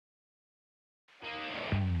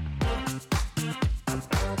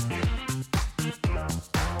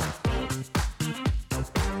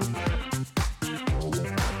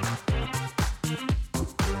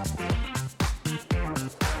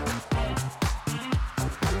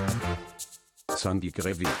Sunday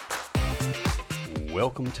Gravy.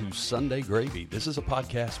 Welcome to Sunday Gravy. This is a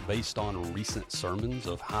podcast based on recent sermons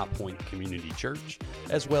of High Point Community Church,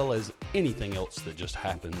 as well as anything else that just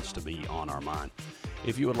happens to be on our mind.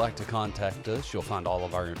 If you would like to contact us, you'll find all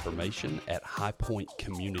of our information at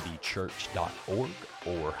highpointcommunitychurch.org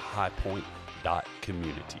or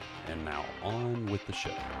highpoint.community. And now on with the show.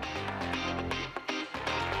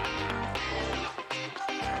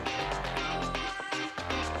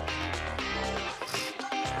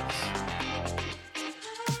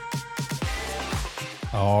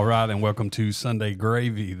 All right, and welcome to Sunday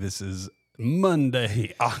Gravy. This is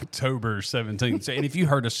Monday, October 17th. And if you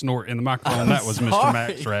heard a snort in the microphone, that was Mr.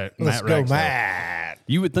 Max, right? Let's go, Matt.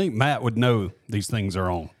 You would think Matt would know these things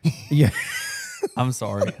are on. Yeah. I'm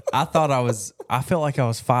sorry. I felt like I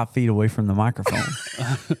was 5 feet away from the microphone.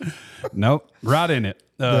 Nope, right in it.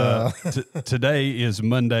 Today is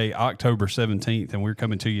Monday, October 17th, and we're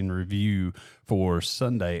coming to you in review for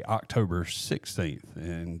Sunday, October 16th.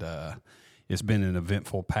 And it's been an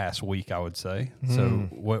eventful past week, I would say. So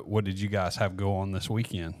what did you guys have go on this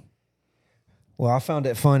weekend? Well, I found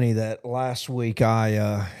it funny that last week I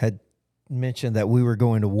had mentioned that we were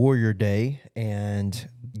going to Warrior Day, and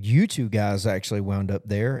you two guys actually wound up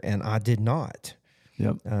there, and I did not.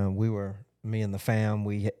 Yep. Me and the fam,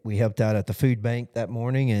 we helped out at the food bank that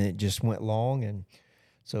morning, and it just went long, and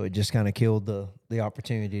so it just kind of killed the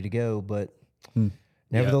opportunity to go. But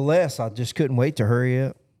nevertheless, I just couldn't wait to hurry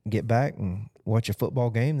up, get back, and watch a football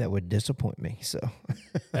game that would disappoint me. So,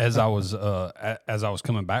 as I was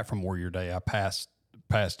coming back from Warrior Day, I passed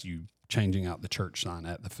you changing out the church sign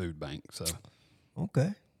at the food bank. So,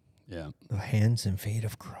 okay, yeah, the hands and feet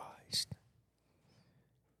of Christ.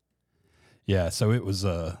 Yeah, so it was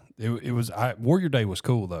Warrior Day was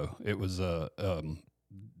cool though. It was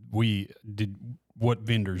what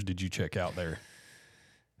vendors did you check out there?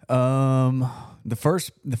 The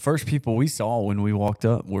first people we saw when we walked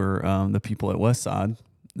up were the people at Westside.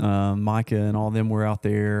 Micah and all them were out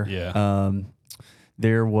there. Yeah.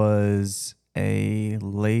 There was we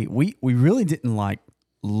really didn't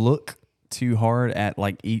look too hard at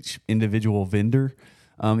each individual vendor.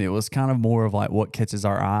 It was kind of more of what catches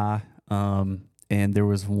our eye. And there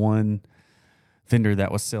was one vendor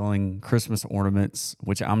that was selling Christmas ornaments,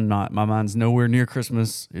 which my mind's nowhere near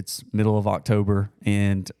Christmas. It's middle of October.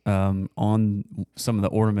 And on some of the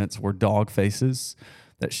ornaments were dog faces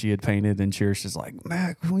that she had painted. And Cherish is like,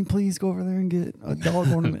 Matt, can we please go over there and get a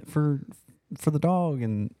dog ornament for the dog?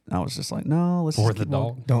 And I was just like, no, let's For just the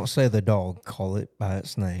dog? Don't say the dog. Call it by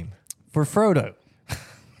its name. For Frodo.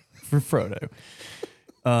 For Frodo.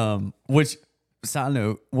 Which, side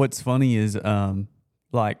note, what's funny is,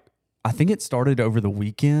 I think it started over the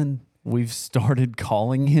weekend. We've started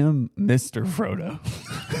calling him Mr. Frodo.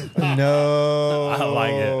 No. I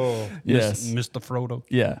like it. Yes. Mr. Frodo.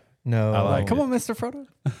 Yeah. No. I like Come it. on, Mr. Frodo.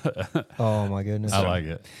 Oh, my goodness. I like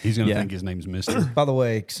it. He's going to Yeah. think his name's Mr. By the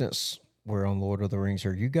way, since we're on Lord of the Rings,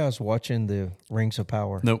 are you guys watching the Rings of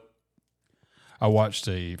Power? Nope. I watched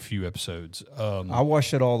a few episodes. I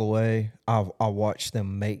watched it all the way. I watched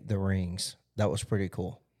them make the rings. That was pretty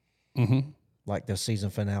cool. Mm-hmm. Like the season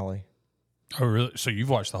finale. Oh, really? So you've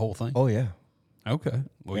watched the whole thing? Oh, yeah. Okay.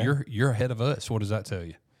 Well, Yeah. you're ahead of us. What does that tell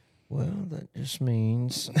you? Well, that just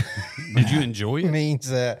means... Did you enjoy it? means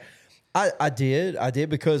that I did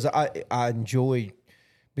because I enjoy,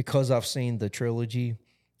 because I've seen the trilogy.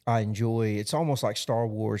 I enjoy, it's almost like Star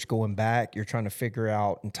Wars going back. You're trying to figure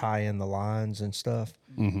out and tie in the lines and stuff.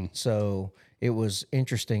 Mm-hmm. So it was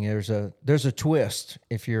interesting. There's a twist.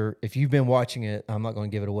 If you've been watching it, I'm not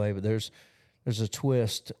going to give it away, but there's a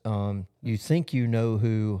twist. You think you know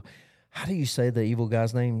who. How do you say the evil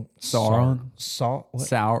guy's name? Sauron.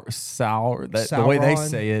 What? Sour. The way they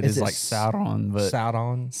say it is like Sauron, but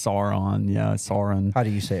Sauron. Sauron. Yeah, Sauron. How do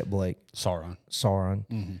you say it, Blake? Sauron. Sauron.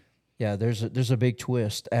 Mm-hmm. Yeah, there's a big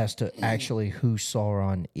twist as to actually who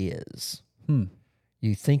Sauron is.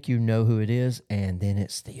 You think you know who it is, and then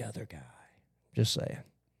it's the other guy. Just saying.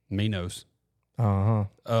 Me knows. Uh-huh.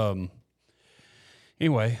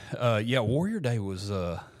 Anyway, Warrior Day was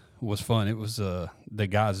fun. It was the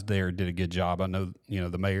guys there did a good job. I know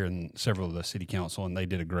the mayor and several of the city council, and they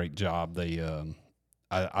did a great job. They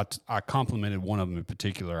I complimented one of them in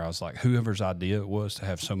particular. I was like, whoever's idea it was to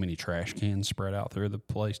have so many trash cans spread out through the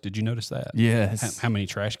place. Did you notice that? Yes. How many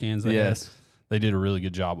trash cans they had? Yes. They did a really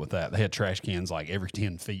good job with that. They had trash cans every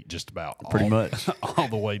 10 feet, just about. Pretty much. All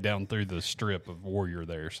the way down through the strip of Warrior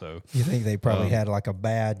there. So You think they probably had a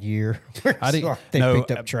bad year? I didn't. They no,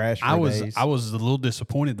 picked up trash for I was days. I was a little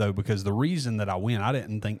disappointed though, because the reason that I went, I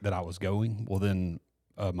didn't think that I was going. Well, then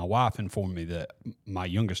my wife informed me that my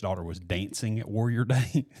youngest daughter was dancing at Warrior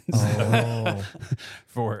Day. Oh.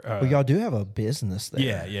 For Well, y'all do have a business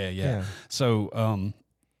there. Yeah. So,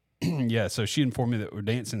 so she informed me that we're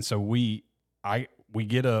dancing. So we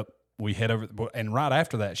get up, we head over, and right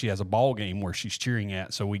after that, she has a ball game where she's cheering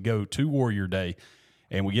at. So we go to Warrior Day,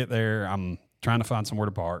 and we get there. I'm trying to find somewhere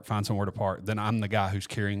to park. Then I'm the guy who's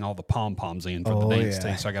carrying all the pom-poms in for the dance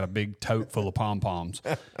team. So I got a big tote full of pom-poms.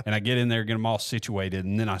 And I get in there, get them all situated,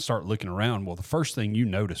 and then I start looking around. Well, the first thing you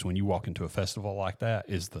notice when you walk into a festival like that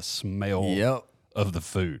is the smell of the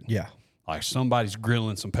food. Yeah. Like somebody's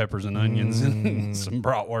grilling some peppers and onions and some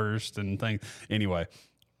bratwurst and things. Anyway,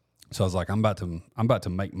 so I was like, I'm about to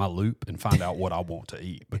make my loop and find out what I want to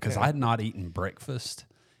eat, because I had not eaten breakfast,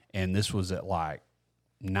 and this was at like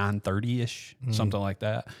 9:30ish, something like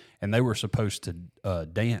that, and they were supposed to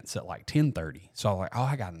dance at like 10:30. So I was like,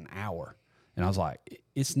 I got an hour, and I was like,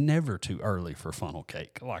 it's never too early for funnel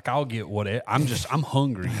cake. Like I'll get whatever. I'm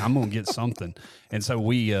hungry. I'm gonna get something, and so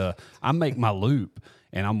I make my loop,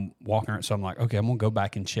 and I'm walking around. So I'm like, okay, I'm gonna go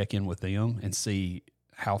back and check in with them and see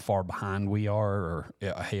how far behind we are or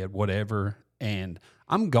ahead, whatever. And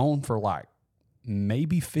I'm gone for like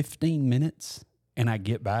maybe 15 minutes, and I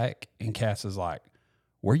get back, and Cass is like,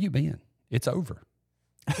 where you been? It's over.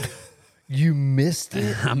 You missed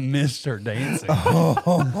it? I missed her dancing.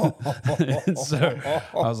 And so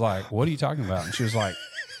I was like, what are you talking about? And she was like,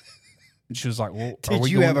 well,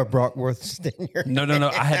 did you have a bratwurst in your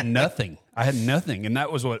No. I had nothing. And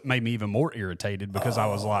that was what made me even more irritated, because I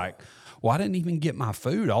was like, well, I didn't even get my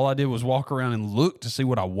food. All I did was walk around and look to see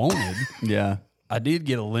what I wanted. Yeah. I did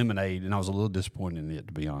get a lemonade, and I was a little disappointed in it,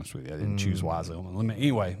 to be honest with you. I didn't choose wisely on the lemonade.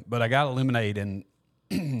 Anyway, but I got a lemonade, and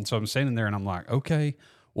so I'm standing there, and I'm like, okay,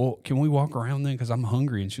 well, can we walk around then? Because I'm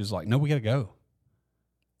hungry. And she was like, no, we got to go.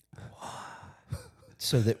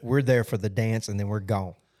 So that we're there for the dance, and then we're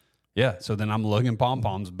gone. Yeah. So then I'm lugging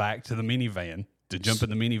pom-poms back to the minivan to jump in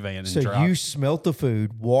the minivan and so drive. You smelt the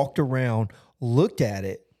food, walked around, looked at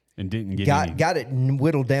it, and didn't get got it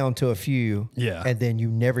whittled down to a few. Yeah. And then you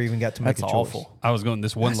never even got to make a choice. Awful. I was going,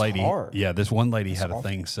 this one lady. Hard. Yeah. This one lady had a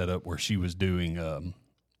thing set up where she was doing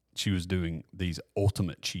these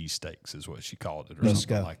ultimate cheesesteaks, is what she called it, or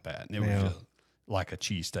something like that. And it was just like a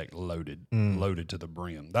cheesesteak loaded to the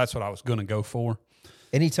brim. That's what I was going to go for.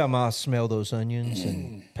 Anytime I smell those onions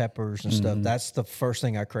and peppers and stuff, that's the first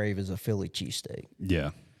thing I crave is a Philly cheesesteak. Yeah.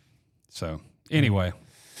 So anyway,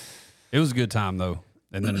 it was a good time though.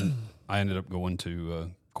 And then I ended up going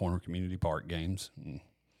to Corner Community Park games. And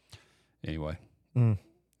anyway,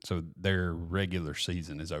 so their regular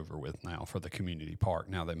season is over with now for the community park.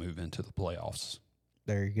 Now they move into the playoffs.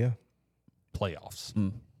 There you go. Playoffs.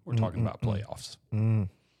 We're talking about playoffs.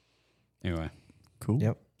 Anyway. Cool.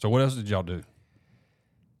 Yep. So what else did y'all do?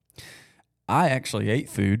 I actually ate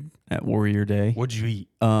food at Warrior Day. What'd you eat?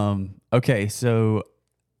 Okay, so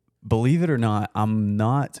believe it or not, I'm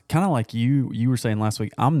not, kind of like you were saying last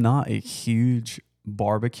week, I'm not a huge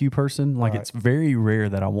barbecue person. Like it's very rare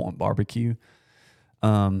that I want barbecue.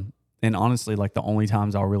 And honestly, like the only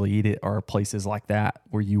times I'll really eat it are places like that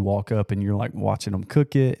where you walk up and you're like watching them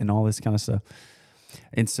cook it and all this kind of stuff.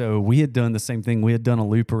 And so we had done the same thing. We had done a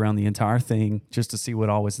loop around the entire thing just to see what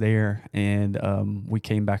all was there. And we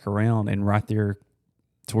came back around, and right there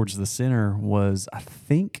towards the center was, I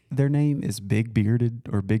think their name is Big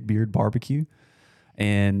Beard Barbecue.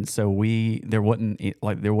 And so there wasn't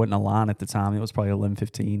a line at the time. It was probably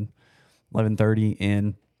 11:15, 11:30.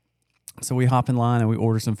 And so we hop in line and we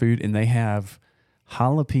order some food, and they have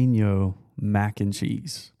jalapeno mac and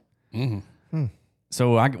cheese.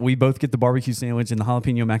 So we both get the barbecue sandwich and the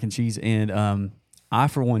jalapeno mac and cheese. And I,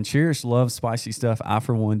 for one, Cherish loves spicy stuff. I,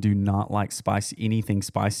 for one, do not like anything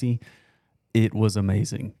spicy. It was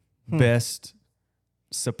amazing. Best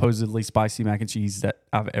supposedly spicy mac and cheese that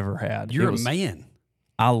I've ever had. You're a man.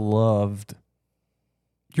 I loved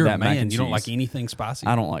You're that a mac man. and You don't cheese. like anything spicy?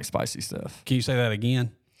 I don't like spicy stuff. Can you say that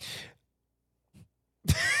again?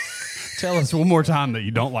 Tell us one more time that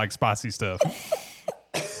you don't like spicy stuff.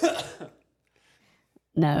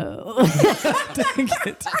 No. Dang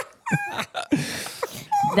it.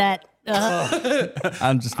 That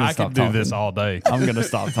I'm just going I to stop could talking. do this all day. I'm going to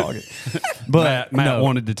stop talking. But Matt no.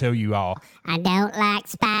 wanted to tell you all. I don't like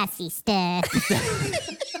spicy stuff.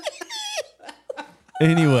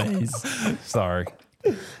 Anyways, Sorry.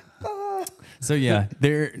 so yeah,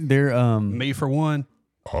 they're Me for one.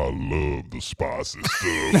 I love the spicy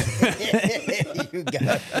stuff. You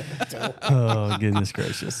got oh goodness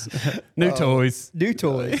gracious. New toys. new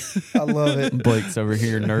toys. I love it. Blake's over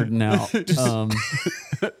here nerding out.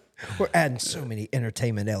 We're adding so many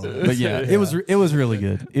entertainment elements. But yeah, it was really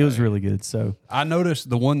good. It was really good. So I noticed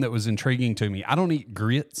the one that was intriguing to me. I don't eat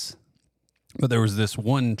grits, but there was this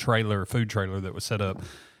one food trailer that was set up,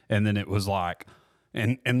 and then it was like,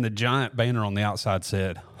 and the giant banner on the outside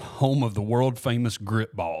said, "Home of the world famous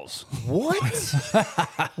grit balls." What?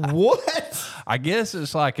 What? I guess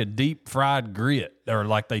it's like a deep fried grit, or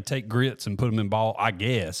like they take grits and put them in ball. I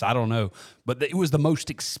guess, I don't know, but it was the most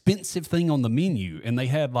expensive thing on the menu, and they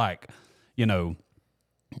had like,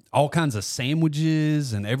 all kinds of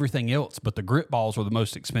sandwiches and everything else, but the grit balls were the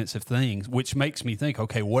most expensive things, which makes me think,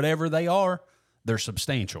 okay, whatever they are, they're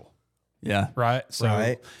substantial. yeah, Right.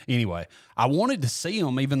 So anyway, I wanted to see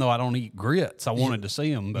them, even though I don't eat grits. I wanted to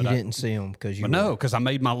see them, but You didn't see them because you. no, because I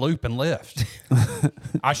made my loop and left.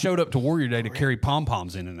 I showed up to Warrior Day to carry pom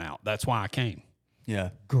poms in and out. That's why I came. yeah.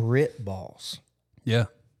 Grit balls. Yeah.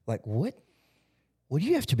 Like what? What do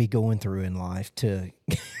you have to be going through in life to?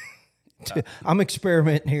 I'm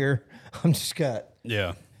experimenting here. I'm just got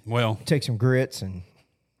Yeah. Well, take some grits and.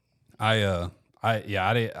 I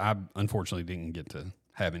unfortunately didn't get to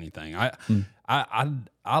have anything. I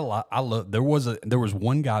love. There was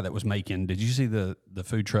one guy that was making. Did you see the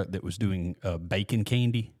food truck that was doing bacon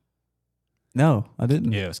candy? No, I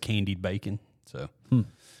didn't. Yeah, it was candied bacon. So,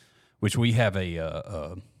 which we have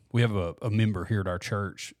a member here at our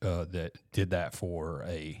church that did that for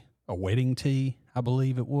a wedding tea, I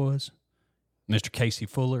believe it was. Mr. Casey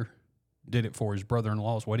Fuller did it for his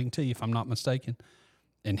brother-in-law's wedding tea, if I'm not mistaken.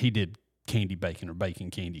 And he did candy bacon or bacon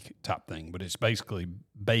candy type thing, but it's basically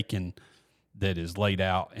bacon that is laid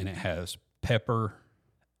out, and it has pepper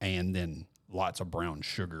and then lots of brown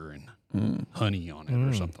sugar and honey on it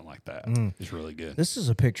or something like that. It's really good. This is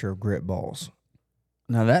a picture of grit balls.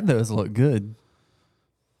 Now that does look good.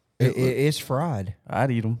 It's fried.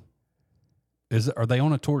 I'd eat them. Are they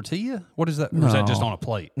on a tortilla? What is that? Or is that just No. on a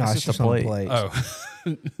plate? No, it's just on a plate. Oh,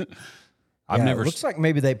 I've Yeah, never. It looks like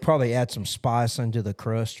maybe they probably add some spice into the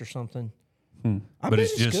crust or something. I But bet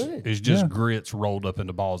it's just good. grits rolled up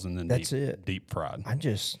into balls and then That's it. deep fried.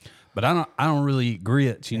 But I don't really eat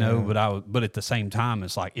grits, But at the same time,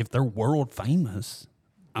 it's like if they're world famous,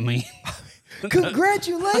 I mean,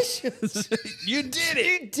 Congratulations! you did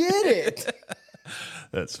it. You did it.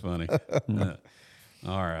 That's funny. Yeah.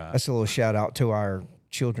 All right. That's a little shout out to our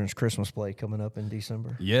children's Christmas play coming up in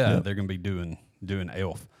December. Yeah, they're gonna be doing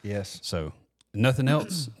Elf. Yes. So nothing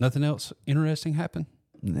else interesting happened.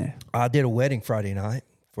 Nah. I did a wedding Friday night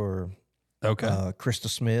for Okay. Krista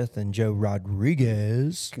Smith and Joe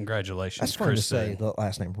Rodriguez. Congratulations, That's fun to Krista. say, the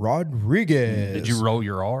last name. Rodriguez. Did you roll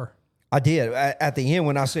your R? I did. At the end,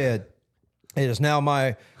 when I said, "It is now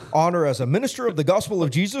my honor as a minister of the gospel of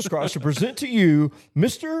Jesus Christ to present to you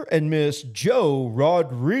Mr. and Miss Joe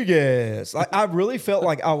Rodriguez." I really felt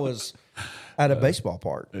like I was at a baseball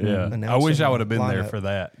park. Yeah. I announcing wish I would have been there lineup. for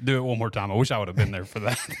that. Do it one more time. I wish I would have been there for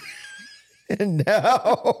that. And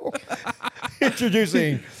now,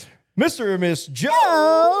 introducing Mr. and Miss Joe.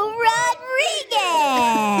 Rodriguez.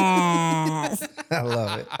 I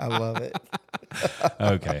love it. I love it.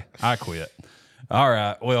 Okay, I quit. All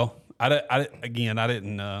right. Well, I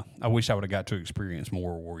didn't. I wish I would have got to experience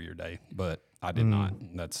more Warrior Day, but I did not.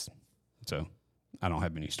 That's so. I don't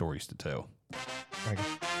have any stories to tell. Okay.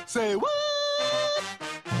 Say what?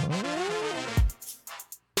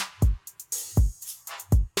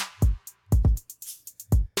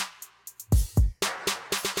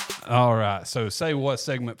 All right. So, say what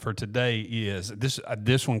segment for today is this?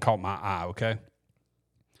 This one caught my eye. Okay.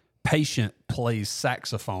 Patient plays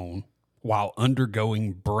saxophone while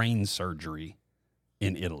undergoing brain surgery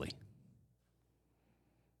in Italy.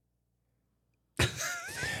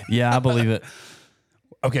 Yeah, I believe it.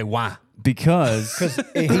 Okay, why? Because Because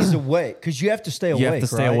he's awake. Because you have to stay awake. you have to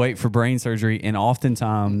stay right? awake for brain surgery, and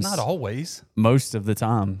oftentimes, Not always. most of the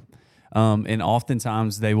time, and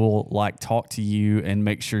oftentimes they will like talk to you and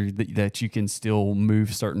make sure that you can still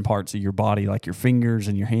move certain parts of your body, like your fingers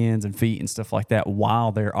and your hands and feet and stuff like that,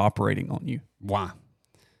 while they're operating on you. Why?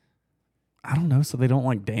 I don't know, so they don't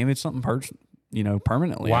like damage something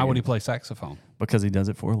permanently. Why would he play saxophone? Because he does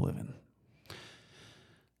it for a living.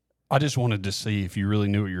 I just wanted to see if you really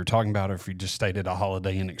knew what you were talking about or if you just stayed at a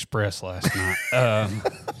Holiday Inn Express last night.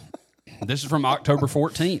 This is from October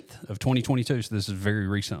 14th of 2022, so this is very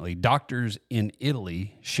recently. Doctors in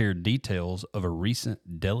Italy shared details of a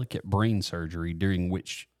recent delicate brain surgery during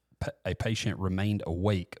which a patient remained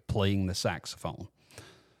awake playing the saxophone.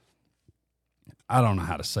 I don't know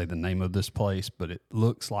how to say the name of this place, but it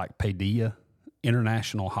looks like Padilla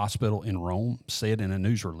International Hospital in Rome said in a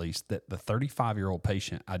news release that the 35-year-old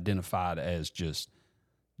patient, identified as just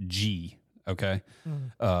G,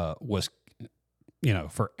 was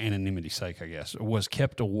for anonymity's sake, I guess, was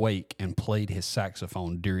kept awake and played his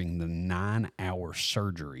saxophone during the 9-hour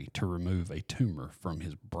surgery to remove a tumor from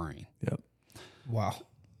his brain. Yep. Wow.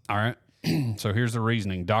 All right. So here's the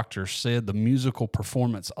reasoning. Doctors said the musical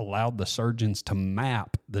performance allowed the surgeons to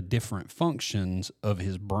map the different functions of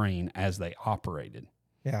his brain as they operated.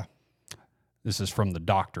 Yeah. This is from the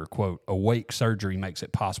doctor, quote, awake surgery makes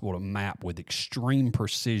it possible to map with extreme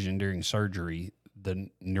precision during surgery the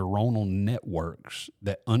neuronal networks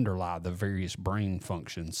that underlie the various brain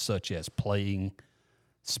functions, such as playing,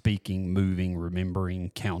 speaking, moving,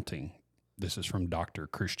 remembering, counting. This is from Dr.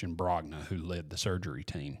 Christian Brogna, who led the surgery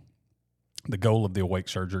team. The goal of the awake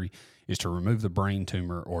surgery is to remove the brain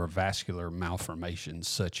tumor or vascular malformations,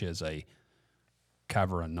 such as a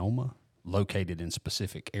cavernoma, located in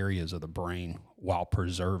specific areas of the brain while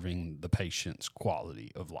preserving the patient's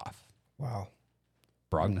quality of life. Wow.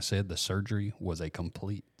 Brogna said the surgery was a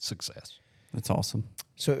complete success. That's awesome.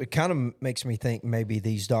 So it kind of makes me think maybe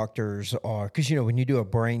these doctors are, because, when you do a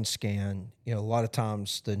brain scan, a lot of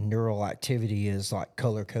times the neural activity is like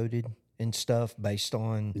color coded and stuff based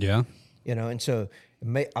on, Yeah. and so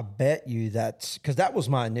I bet you that's, because that was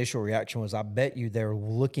my initial reaction was I bet you they're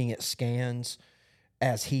looking at scans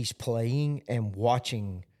as he's playing and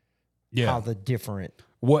watching how the different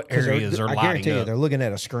what areas are I lighting guarantee you up. they're looking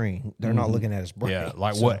at a screen. They're not looking at his brain. Yeah,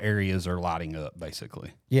 like So- what areas are lighting up,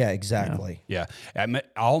 basically. Yeah, exactly. Yeah, I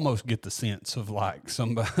almost get the sense of like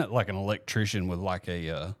somebody, like an electrician with like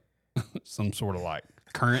a some sort of like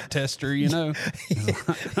current tester, Yeah.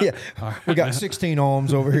 We got 16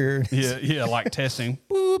 ohms over here. Yeah, like testing,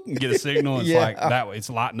 boop, and get a signal. It's Yeah. like that way.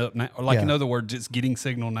 It's lighting up now. Like in other words, it's getting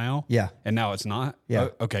signal now. Yeah. and now it's not. Yeah.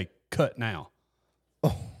 Okay, cut now.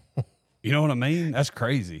 You know what I mean? That's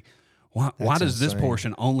crazy. Why does this insane.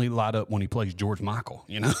 portion only light up when he plays George Michael?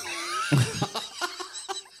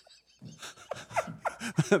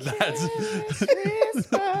 That's.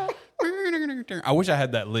 I wish I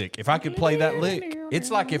had that lick. If I could play that lick, it's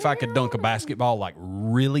like if I could dunk a basketball, like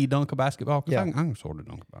really dunk a basketball. 'Cause Yeah. I can sort of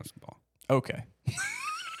dunk a basketball. Okay.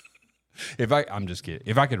 I'm just kidding.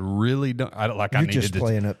 If I could really dunk, I You're needed just to.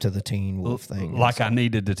 playing up to the Teen Wolf thing. Like I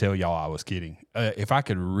needed to tell y'all I was kidding. If I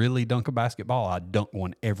could really dunk a basketball, I'd dunk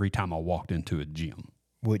one every time I walked into a gym.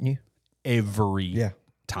 Wouldn't you? Every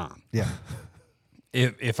time. Yeah.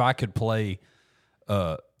 If I could play,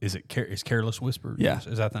 is Careless Whisper? Yeah.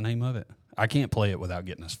 Is that the name of it? I can't play it without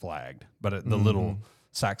getting us flagged. But the little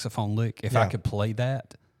saxophone lick, if I could play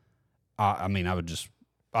that, I would just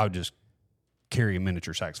carry a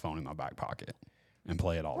miniature saxophone in my back pocket and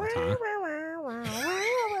play it all the time.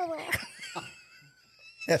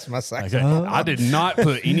 That's my saxophone. I did not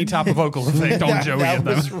put any type of vocal effect on Joey. that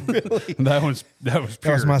was really that was that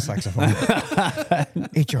pure. was my saxophone.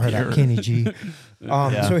 Eat your heart out, Kenny G.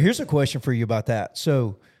 So here's a question for you about that.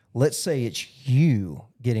 So let's say it's you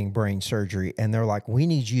getting brain surgery, and they're like, "We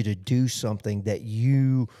need you to do something that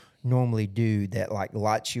you normally do that like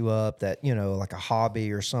lights you up, that like a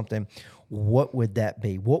hobby or something." What would that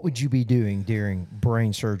be? What would you be doing during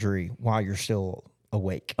brain surgery while you're still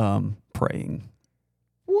awake? Praying.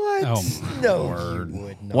 What? Oh, my no, word. you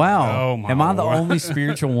would not. Wow. Oh, my Am I the Lord. only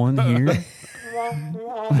spiritual one here?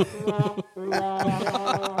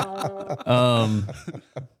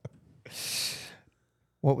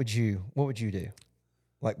 What would you do?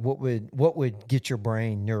 Like what would get your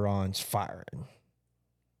brain neurons firing?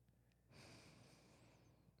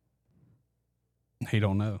 He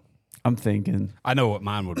don't know. I'm thinking. I know what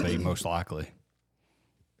mine would be most likely.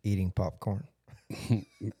 Eating popcorn.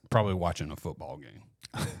 Probably watching a football game.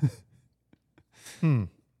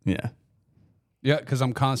 Yeah. Yeah, because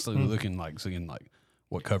I'm constantly looking seeing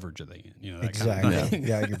what coverage are they in? That kind of Exactly. thing.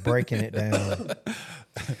 Yeah, you're breaking it down.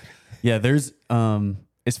 Yeah, there's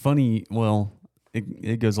it's funny, well,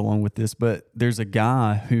 it goes along with this, but there's a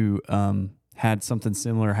guy who had something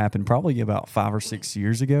similar happen probably about 5 or 6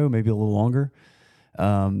 years ago, maybe a little longer.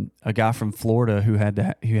 A guy from Florida who had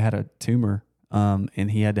a tumor,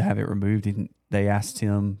 and he had to have it removed, and they asked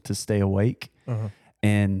him to stay awake.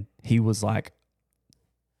 And he was like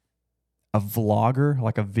a vlogger,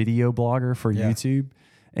 like a video blogger for YouTube,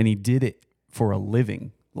 and he did it for a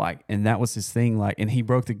living. And that was his thing. And he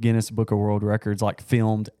broke the Guinness Book of World Records,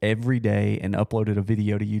 filmed every day and uploaded a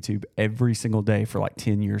video to YouTube every single day for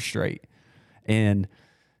 10 years straight. And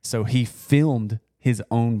so he filmed his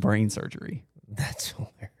own brain surgery. That's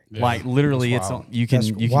hilarious. Yeah, Literally, that's it's wild. you can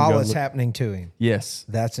While go it's look- happening to him. Yes,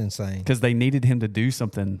 That's insane. because they needed him to do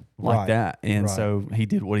something like Right, that, and right. so he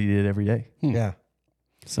did what he did every day. Yeah.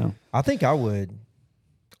 So I think I would,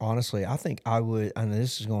 honestly, I know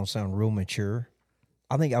this is going to sound real mature.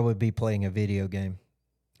 I think I would be playing a video game.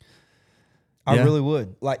 I Yeah. really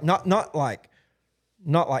would. Like not like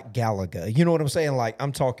Galaga. You know what I'm saying? Like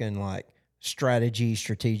I'm talking like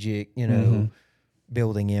strategic, you know,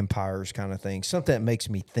 building empires kind of thing. Something that makes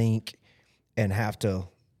me think and have to,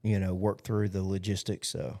 you know, work through the logistics.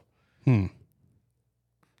 So that's an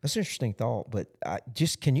interesting thought. But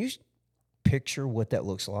can you picture what that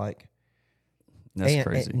looks like? That's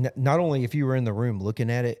crazy. And not only if you were in the room looking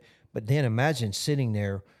at it, but then imagine sitting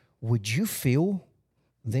there. Would you feel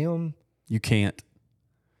them? You can't.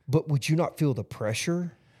 But would you not feel the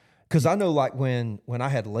pressure? Because I know, like when I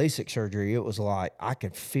had LASIK surgery, it was like I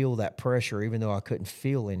could feel that pressure, even though I couldn't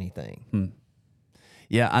feel anything.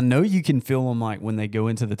 Yeah, I know you can feel them like when they go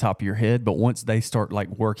into the top of your head, but once they start like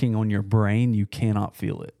working on your brain, you cannot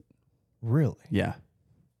feel it. Really? Yeah,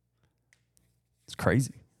 it's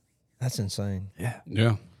crazy. That's insane.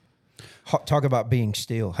 Yeah. Talk about being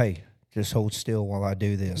still. Hey, just hold still while I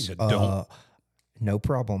do this. Yeah, don't. No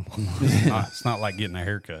problem. It's not like getting a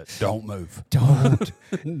haircut. Don't move. Don't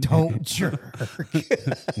jerk.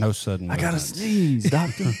 No sudden I gotta movements. sneeze,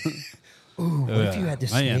 doctor. Ooh, what if you had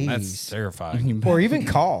to Man, sneeze? that's terrifying. Or even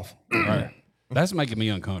cough. Right. That's making me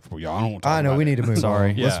uncomfortable, y'all. I don't want to talk I know, about we it. need to move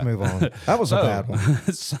Sorry. on. Let's Yeah. move on. That was a bad one.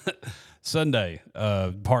 Sunday,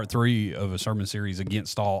 part 3 of a sermon series,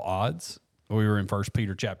 Against All Odds. We were in 1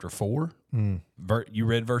 Peter chapter 4. You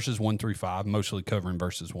read verses 1 through 5, mostly covering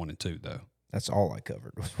verses 1 and 2, though. That's all I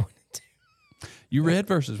covered was 1 and 2. You read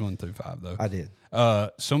verses 1 through 5, though. I did.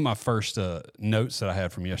 Some of my first notes that I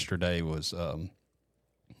had from yesterday was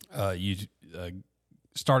you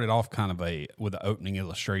started off kind of with an opening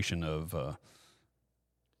illustration of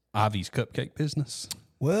Ivy's cupcake business.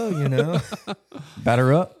 Well, you know,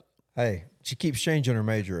 Batter up. hey, she keeps changing her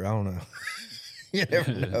major. I don't know. You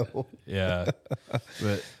never know. Yeah,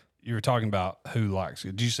 but you were talking about who likes.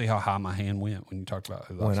 Did you see how high my hand went when you talked about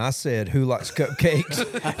who likes? When I said who likes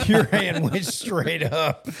cupcakes, your hand went straight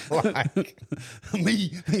up. Like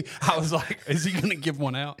me? I was like, is he going to give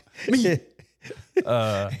one out? Me?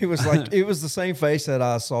 it was like it was the same face that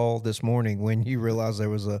I saw this morning when you realized there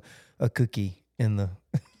was a cookie in the.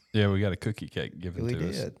 Yeah, we got a cookie cake given We to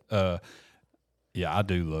did. us. Yeah, I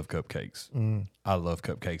do love cupcakes. I love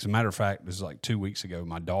cupcakes. As a matter of fact, this is like 2 weeks ago.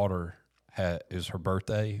 My daughter is her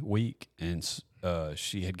birthday week, and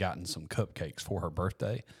she had gotten some cupcakes for her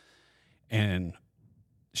birthday, and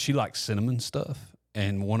she likes cinnamon stuff.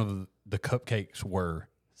 And one of the cupcakes were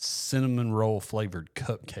cinnamon roll flavored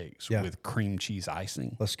cupcakes with cream cheese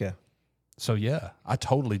icing. Let's go. So yeah, I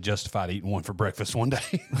totally justified eating one for breakfast one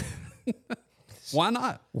day. Why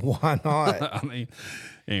not? Why not? I mean,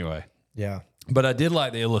 anyway. Yeah. But I did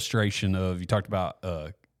like the illustration of, you talked about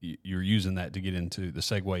you're using that to get into the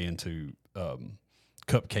segue into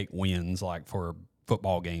cupcake wins, like for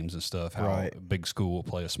football games and stuff. How Right. a big school will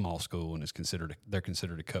play a small school and they're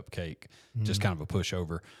considered a cupcake, just kind of a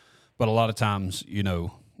pushover. But a lot of times, you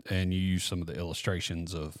know, and you use some of the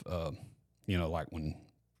illustrations of, you know, like when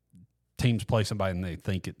teams play somebody and they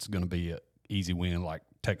think it's going to be an easy win, like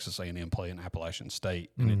Texas A&M playing Appalachian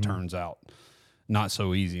State, and it turns out not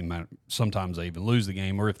so easy. Sometimes they even lose the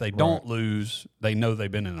game, or if they don't lose, they know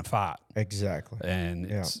they've been in a fight. Exactly. And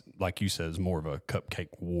it's, like you said, it's more of a cupcake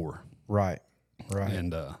war. Right. Right.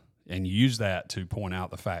 And you use that to point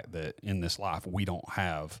out the fact that in this life, we don't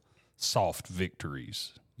have soft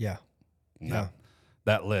victories. Yeah. No.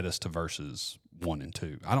 That led us to verses 1 and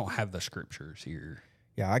 2. I don't have the scriptures here.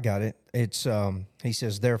 Yeah, I got it. It's he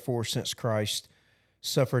says, therefore, since Christ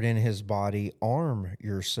suffered in his body, arm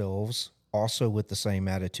yourselves also with the same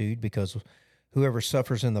attitude, because whoever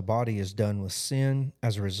suffers in the body is done with sin.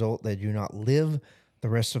 As a result, they do not live the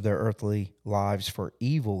rest of their earthly lives for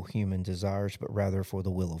evil human desires, but rather for the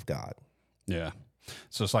will of God. Yeah.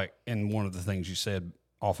 So it's like, and one of the things you said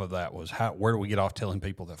off of that was, where do we get off telling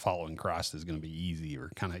people that following Christ is going to be easy,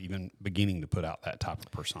 or kind of even beginning to put out that type of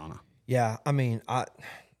persona? Yeah, I mean,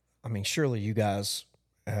 surely you guys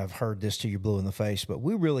have heard this till you're blue in the face, but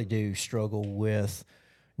we really do struggle with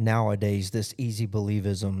nowadays this easy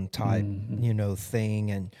believism type, you know,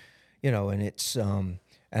 thing, and you know, and it's and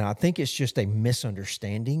I think it's just a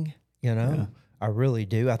misunderstanding, you know. Yeah. I really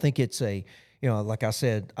do. I think it's a, you know, like I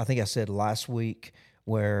said, I think I said last week,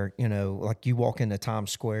 where, you know, like you walk into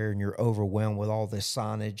Times Square and you're overwhelmed with all this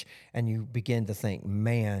signage, and you begin to think,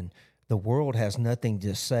 man, the world has nothing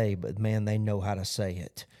to say, but man, they know how to say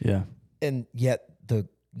it. Yeah. And yet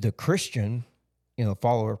the Christian, you know,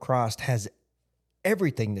 follower of Christ has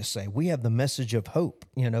everything to say. We have the message of hope.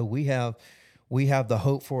 You know, we have the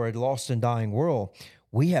hope for a lost and dying world.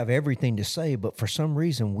 we have everything to say, but for some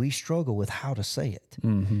reason we struggle with how to say it.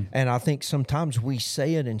 Mm-hmm. And I think sometimes we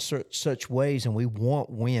say it in such ways, and we want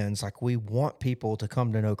wins, like we want people to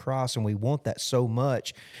come to know Christ, and we want that so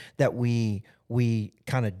much that we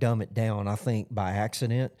kind of dumb it down, I think, by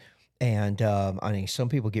accident. And I mean, some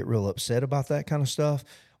people get real upset about that kind of stuff,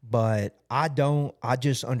 but I don't. I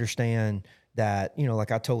just understand that,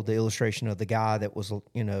 like I told the illustration of the guy that was,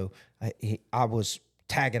 I was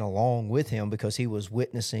tagging along with him because he was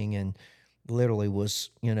witnessing and literally was,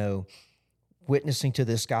 witnessing to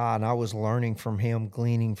this guy, and I was learning from him,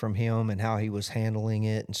 gleaning from him and how he was handling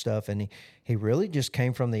it and stuff. And he really just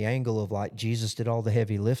came from the angle of like, Jesus did all the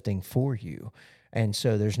heavy lifting for you. And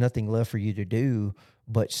so there's nothing left for you to do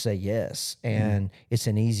but say yes. And it's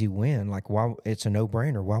an easy win. Like, why? It's a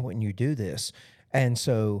no-brainer. Why wouldn't you do this? And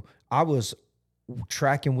so I was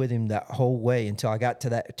tracking with him that whole way until I got to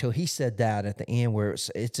that, till he said that at the end where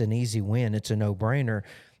it's an easy win, it's a no-brainer.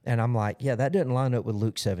 And I'm like, yeah, that doesn't line up with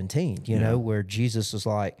Luke 17, you know, where Jesus is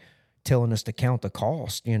like telling us to count the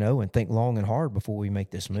cost, and think long and hard before we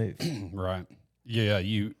make this move. Right. Yeah.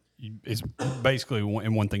 You it's basically,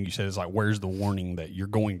 and one thing you said is like, where's the warning that you're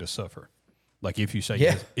going to suffer? Like if you say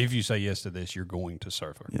yes to this, you're going to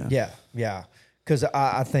suffer. Yeah. Because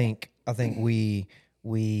I think we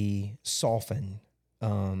soften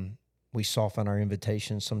our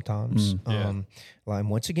invitations sometimes. And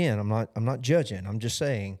once again, I'm not judging. I'm just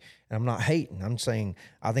saying, and I'm not hating. I'm saying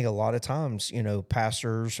I think a lot of times,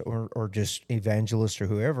 pastors or just evangelists or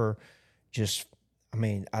whoever,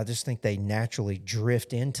 I just think they naturally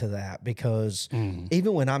drift into that because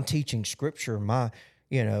even when I'm teaching scripture, I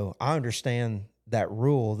understand that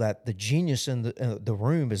rule that the genius in the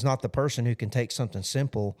room is not the person who can take something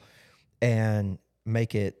simple and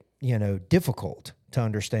make it, difficult to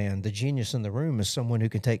understand. The genius in the room is someone who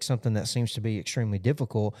can take something that seems to be extremely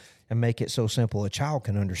difficult and make it so simple a child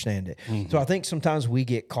can understand it. So I think sometimes we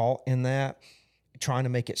get caught in that, trying to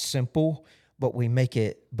make it simple, but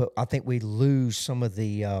I think we lose some of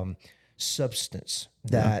the substance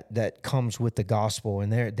that comes with the gospel.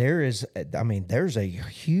 And there's a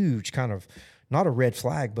huge kind of, not a red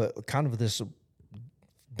flag, but kind of this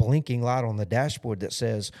blinking light on the dashboard that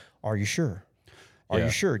says, are you sure? Are you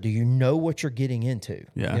sure? Do you know what you're getting into?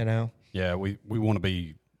 Yeah. Yeah, we want to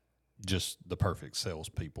be just the perfect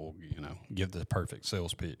salespeople, give the perfect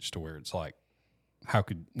sales pitch to where it's like, how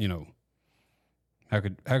could you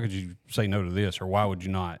say no to this, or why would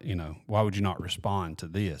you not respond to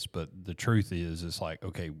this? But the truth is, it's like,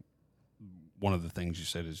 okay, one of the things you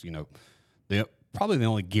said is, probably the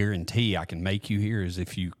only guarantee I can make you here is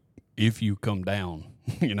if you come down,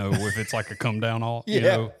 if it's like a come down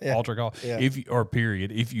altar call,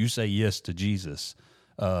 if you say yes to Jesus,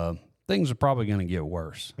 things are probably going to get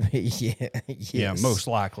worse. Yeah, most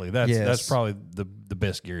likely. That's probably the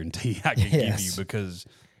best guarantee I can give you, because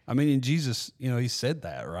in Jesus, he said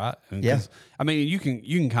that, right? You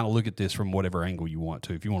can kind of look at this from whatever angle you want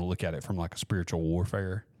to. If you want to look at it from like a spiritual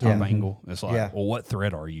warfare type angle, it's like, well, what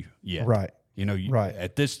threat are you yet? Right.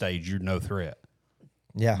 At this stage, you're no threat.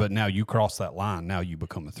 Yeah. But now you cross that line, now you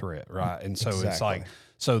become a threat, right? And so it's like,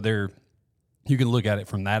 you can look at it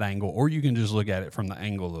from that angle, or you can just look at it from the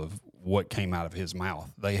angle of what came out of his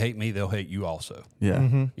mouth. They hate me, they'll hate you also.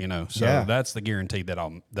 Yeah. That's the guarantee that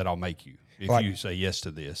I'll make you if you say yes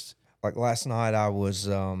to this. Like last night I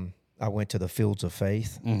went to the Fields of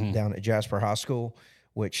Faith down at Jasper High School,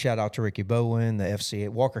 which, shout out to Ricky Bowen, the FCA,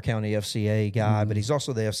 Walker County FCA guy, but he's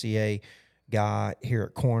also the FCA guy here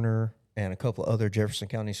at Corner and a couple of other Jefferson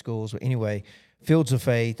County schools. But anyway, Fields of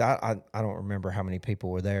Faith, I don't remember how many people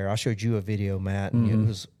were there. I showed you a video, Matt, and it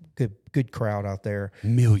was good crowd out there.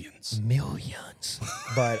 Millions.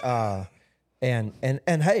 But and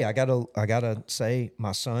hey, I gotta say,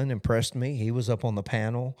 my son impressed me. He was up on the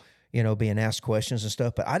panel, being asked questions and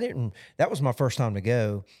stuff. But that was my first time to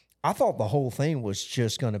go. I thought the whole thing was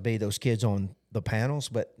just going to be those kids on the panels,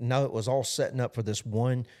 but no, it was all setting up for this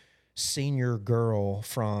one senior girl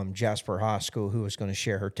from Jasper High School who was going to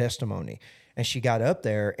share her testimony. And she got up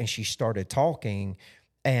there and she started talking,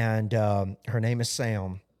 and her name is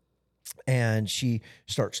Sam. And she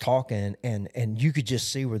starts talking, and you could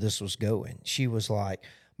just see where this was going. She was like,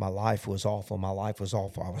 my life was awful. My life was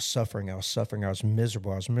awful. I was suffering. I was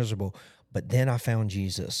miserable. But then I found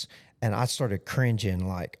Jesus, and I started cringing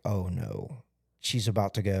like, oh no, she's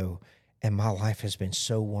about to go. And my life has been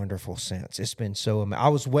so wonderful since. It's been so amazing. I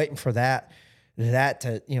was waiting for that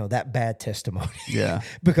bad testimony. Yeah.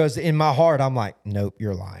 Because in my heart, I'm like, nope,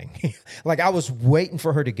 you're lying. Like, I was waiting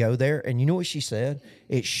for her to go there. And you know what she said?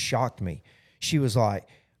 It shocked me. She was like,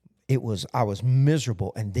 I was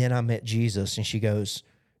miserable. And then I met Jesus. And she goes,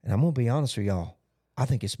 and I'm going to be honest with y'all, I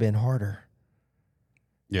think it's been harder.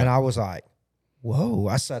 Yeah. And I was like, whoa,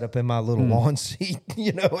 I sat up in my little lawn seat,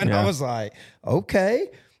 and I was like, okay.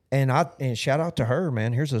 And shout out to her,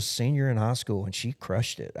 man. Here's a senior in high school, and she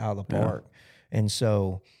crushed it out of the park. And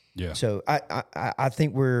so, I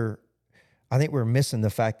think we're missing the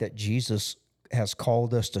fact that Jesus has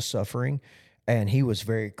called us to suffering, and he was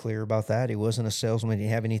very clear about that. He wasn't a salesman. He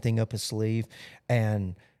didn't have anything up his sleeve.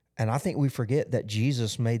 And I think we forget that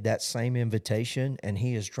Jesus made that same invitation, and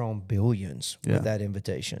he has drawn billions with that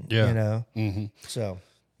invitation, So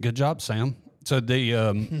Good job, Sam. So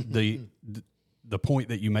the point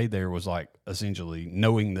that you made there was like essentially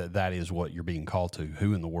knowing that is what you're being called to.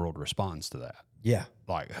 Who in the world responds to that? yeah,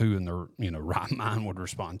 Like who in their right mind would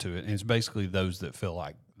respond to it? And it's basically those that feel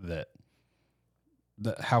like that.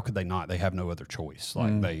 How could they not? They have no other choice.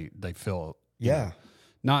 Like they feel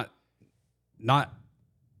not.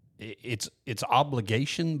 It's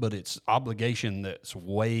obligation, but it's obligation that's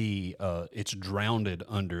way. It's drowned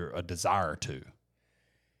under a desire to.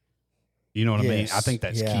 You know what I mean? I think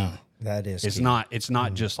that's key. That is. It's key. not. It's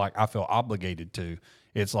not just like I feel obligated to.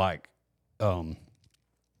 It's like,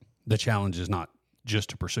 the challenge is not just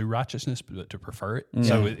to pursue righteousness, but to prefer it.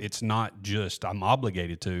 So it's not just I'm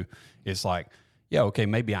obligated to. It's like, yeah, okay,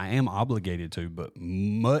 maybe I am obligated to, but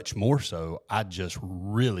much more so, I just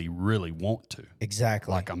really, really want to.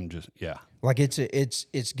 Exactly. Like I'm just, Like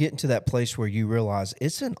it's getting to that place where you realize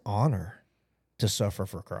it's an honor to suffer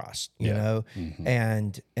for Christ, you know? Mm-hmm.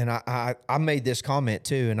 And I made this comment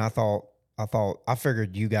too, and I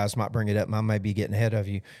figured you guys might bring it up, and I may be getting ahead of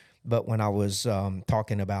you. But when I was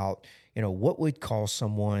talking about, what would cause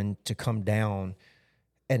someone to come down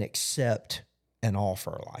and accept an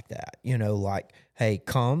offer like that, like, hey,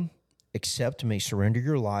 come, accept me, surrender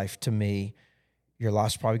your life to me. Your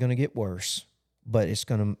life's probably going to get worse, but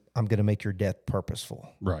I'm going to make your death purposeful.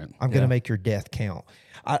 right. I'm going to make your death count.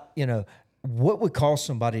 What would cause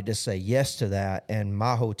somebody to say yes to that? And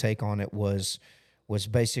my whole take on it was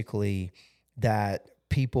basically that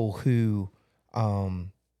people who,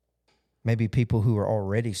 maybe people who are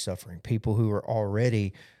already suffering, people who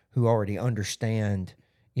already understand,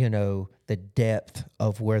 the depth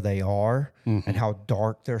of where they are and how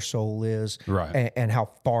dark their soul is, Right. and how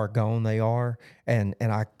far gone they are. And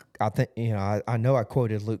I think, I know I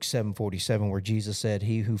quoted Luke 7:47 where Jesus said,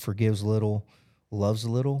 "He who forgives little loves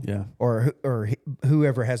little," or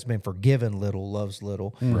whoever has been forgiven little loves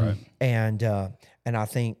little, Right. And I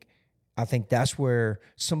think that's where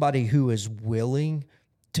somebody who is willing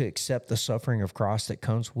to accept the suffering of Christ that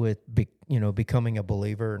comes with becoming a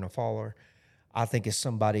believer and a follower, I think is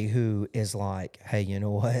somebody who is like, hey, you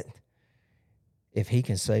know what? If he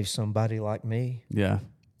can save somebody like me,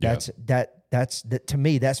 that's to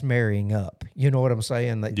me, that's marrying up. You know what I'm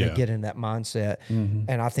saying? They get in that mindset.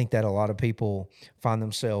 And I think that a lot of people find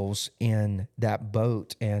themselves in that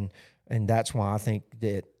boat. And that's why I think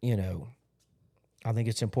that, I think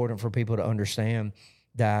it's important for people to understand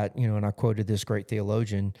that, and I quoted this great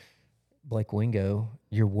theologian, Blake Wingo,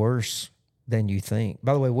 you're worse than you think.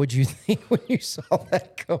 By the way, what'd you think when you saw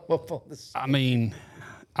that come up on the screen? I mean,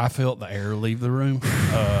 I felt the air leave the room.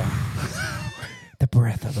 The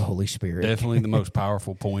breath of the Holy Spirit. Definitely the most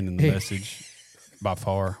powerful point in the message by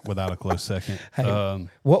far, without a close second. Hey,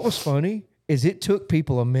 what was funny is it took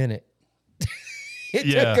people a minute. It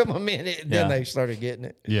took them a minute, and then they started getting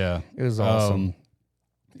it. Yeah. It was awesome.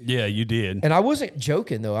 Yeah, you did. And I wasn't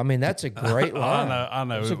joking, though. I mean, that's a great line. I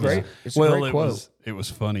know. It's a great quote. It was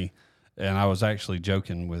funny. And I was actually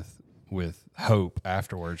joking with Hope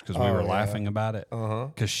afterwards because we were laughing about it.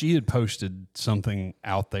 Because she had posted something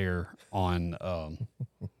out there on,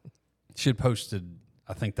 she had posted,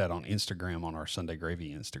 I think, that on Instagram, on our Sunday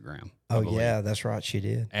Gravy Instagram. Oh, yeah, that's right. She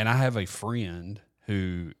did. And I have a friend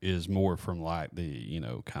who is more from like the,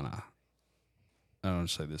 kind of, I don't want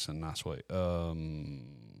to say this in a nice way,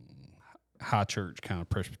 high church kind of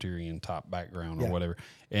Presbyterian type background or whatever.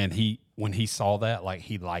 And when he saw that, like,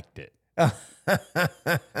 he liked it.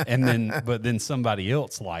 But then somebody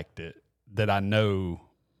else liked it that I know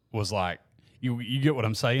was like, you get what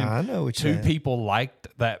I'm saying? I know what Two people liked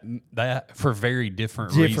that for very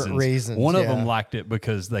different reasons. One of them liked it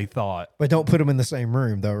because they thought, but don't put them in the same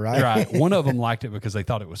room though, right? Right. One of them liked it because they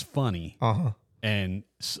thought it was funny. And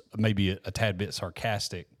maybe a tad bit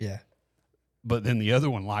sarcastic. Yeah. But then the other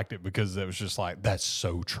one liked it because it was just like, that's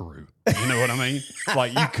so true. You know what I mean?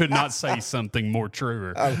 Like, you could not say something more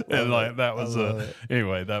truer. And like, that was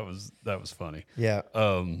anyway, that was funny. Yeah.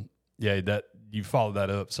 That you followed that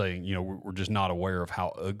up saying, we're just not aware of how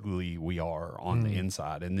ugly we are on the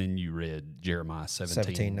inside. And then you read Jeremiah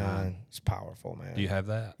 17:9. It's powerful, man. Do you have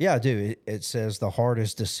that? Yeah, I do. It says the heart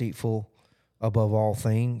is deceitful above all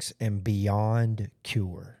things and beyond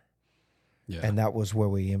cure. Yeah. And that was where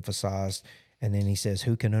we emphasized. And then he says,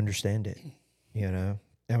 who can understand it? You know,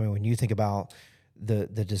 I mean, when you think about the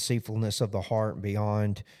deceitfulness of the heart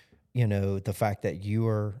beyond, you know, the fact that you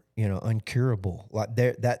are, you know, uncurable, like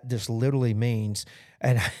there, that just literally means,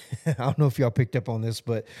 and I don't know if y'all picked up on this,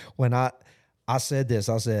 but when I said this,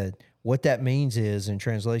 I said, what that means is, in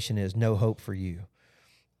translation, is no hope for you.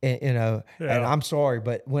 And, you know, and I'm sorry,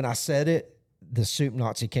 but when I said it, the soup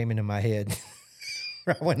Nazi came into my head.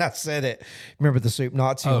 When I said it, remember the soup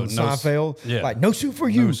Nazi on Seinfeld? Yeah. Like, no soup for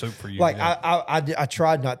you. No soup for you. Like, yeah. I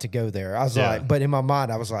tried not to go there. I was like, but in my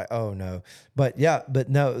mind, I was like, oh no. But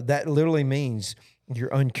no, that literally means you're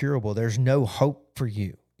uncurable. There's no hope for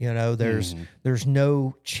you. You know, there's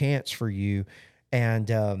no chance for you. And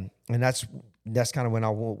that's kind of when I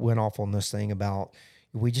went off on this thing about,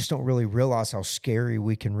 we just don't really realize how scary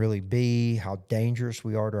we can really be, how dangerous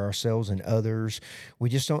we are to ourselves and others. We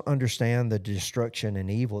just don't understand the destruction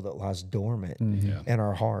and evil that lies dormant in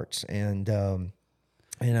our hearts. And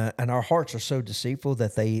our hearts are so deceitful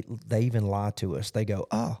that they even lie to us. They go,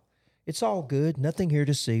 oh, it's all good. Nothing here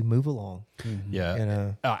to see. Move along. Yeah. You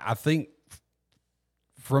know? I think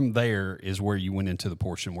from there is where you went into the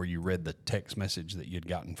portion where you read the text message that you'd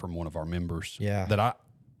gotten from one of our members. Yeah. That I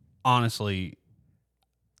honestly,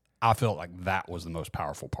 I felt like that was the most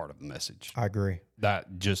powerful part of the message. I agree.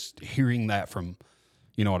 That just hearing that from,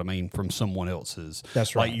 you know what I mean, from someone else's.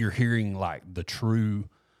 That's right. Like you're hearing like the true,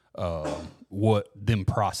 what them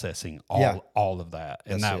processing all of that,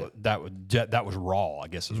 and that was raw. I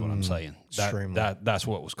guess is what I'm saying. That's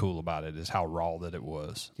what was cool about it, is how raw that it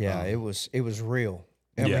was. Yeah, it was real.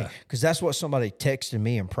 I mean, because that's what somebody texted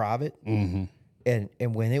me in private, and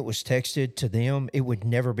when it was texted to them, it would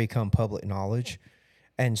never become public knowledge.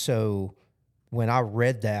 And so when I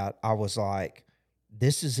read that, I was like,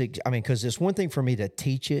 this is, because it's one thing for me to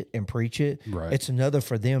teach it and preach it. Right. It's another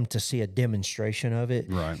for them to see a demonstration of it.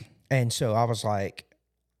 Right. And so I was like,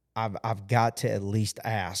 I've got to at least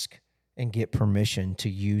ask and get permission to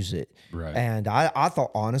use it. Right. And I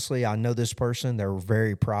thought, honestly, I know this person, they're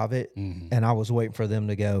very private, and I was waiting for them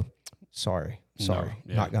to go, sorry,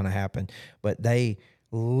 not going to happen. But they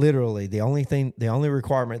literally, the only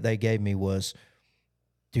requirement they gave me was,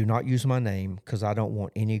 do not use my name, because I don't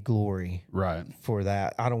want any glory for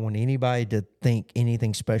that. I don't want anybody to think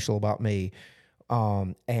anything special about me.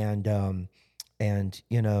 And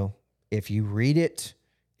you know, if you read it,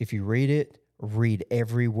 read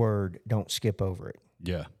every word. Don't skip over it.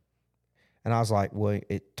 Yeah. And I was like, well,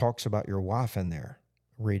 it talks about your wife in there.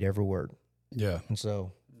 Read every word. Yeah. And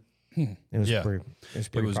so it was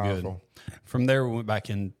pretty powerful. Good. From there, we went back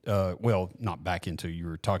in. Not back into. You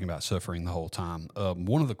were talking about suffering the whole time.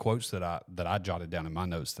 One of the quotes that I jotted down in my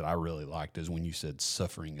notes that I really liked is when you said,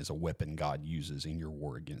 "Suffering is a weapon God uses in your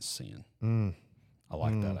war against sin." I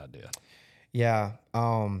like that idea. Yeah,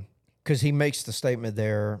 because he makes the statement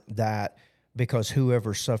there that because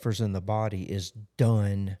whoever suffers in the body is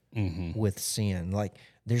done with sin. Like,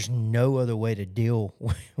 there's no other way to deal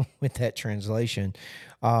with that translation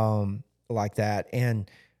like that. And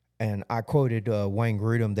I quoted Wayne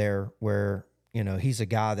Grudem there, where, you know, he's a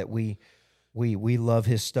guy that we love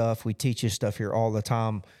his stuff. We teach his stuff here all the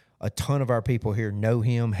time. A ton of our people here know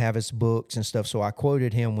him, have his books and stuff. So I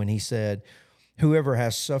quoted him when he said, whoever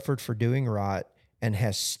has suffered for doing right and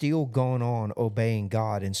has still gone on obeying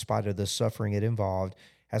God in spite of the suffering it involved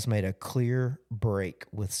has made a clear break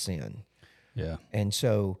with sin. Yeah. And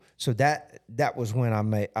so that was when I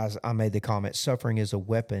made the comment, suffering is a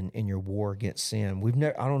weapon in your war against sin.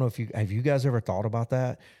 I don't know if you guys ever thought about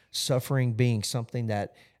that? Suffering being something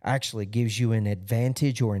that actually gives you an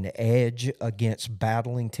advantage or an edge against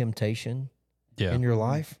battling temptation in your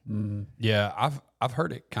life. Mm-hmm. Yeah, I've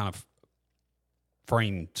heard it kind of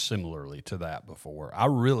framed similarly to that before. I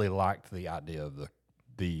really liked the idea of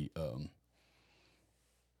the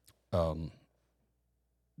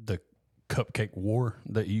cupcake war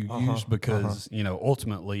that you use, because you know,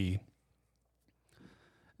 ultimately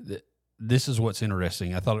this is what's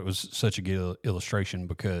interesting. I thought it was such a good illustration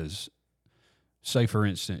because, say for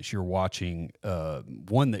instance, you're watching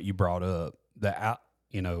one that you brought up, that,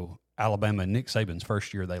 you know, Alabama, Nick Saban's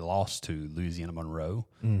first year, they lost to Louisiana Monroe.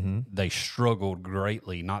 They struggled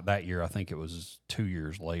greatly. Not that year. I think it was 2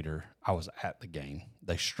 years later. I was at the game.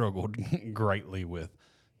 They struggled greatly with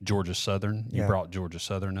Georgia Southern. You brought Georgia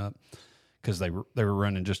Southern up because they were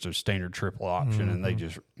running just a standard triple option, and they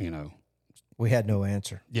just, you know, we had no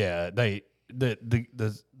answer. Yeah, the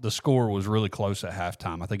score was really close at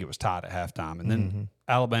halftime. I think it was tied at halftime, and then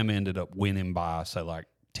Alabama ended up winning by, say, like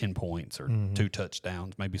 10 points or 2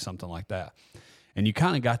 touchdowns, maybe something like that. And you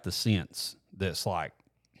kind of got the sense that's like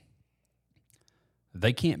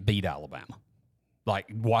they can't beat Alabama.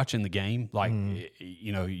 Like watching the game, like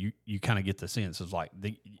you know, you kind of get the sense of like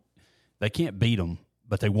they can't beat them,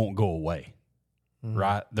 but they won't go away,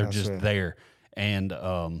 right? They're just there, and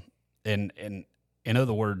in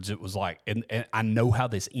other words, it was like, and I know how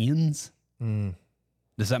this ends.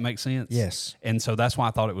 Does that make sense? Yes. And so that's why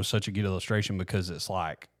I thought it was such a good illustration, because it's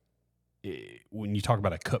like when you talk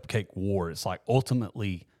about a cupcake war, it's like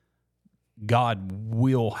ultimately God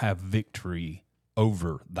will have victory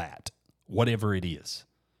over that, whatever it is.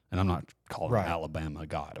 And I'm not calling Alabama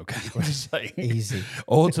God, okay? I'm just saying. Easy.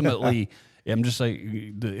 Ultimately, I'm just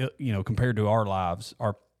saying, compared to our lives,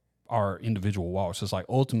 our individual walks, it's like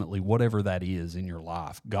ultimately whatever that is in your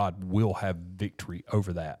life, God will have victory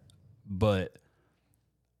over that. But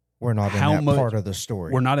we're not in that part of the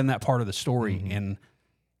story. We're not in that part of the story. And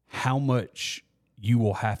how much you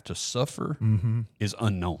will have to suffer is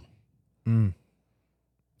unknown.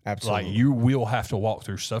 Absolutely. Like you will have to walk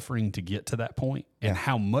through suffering to get to that point, and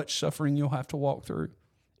how much suffering you'll have to walk through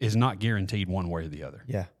is not guaranteed one way or the other.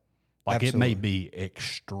 Yeah. Like it may be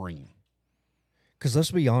extreme. Because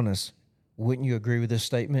let's be honest, wouldn't you agree with this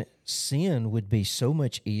statement? Sin would be so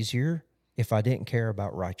much easier if I didn't care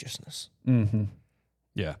about righteousness.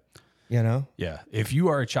 Yeah. You know? Yeah. If you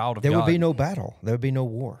are a child of God, there God, would be no battle. There would be no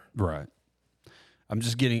war. Right. I'm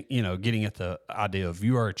just getting at the idea of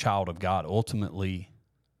you are a child of God. Ultimately,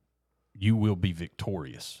 you will be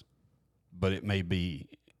victorious, but it may be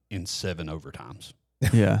in 7 overtimes.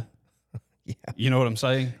 Yeah. You know what I'm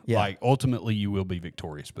saying? Yeah. Like ultimately you will be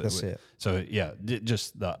victorious. But That's it. So yeah,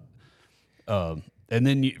 just the, and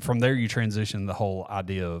then from there you transition the whole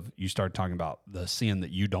idea of you start talking about the sin that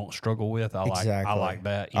you don't struggle with. I like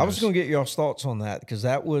that. I was going to get y'all's thoughts on that, because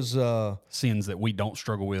that was sins that we don't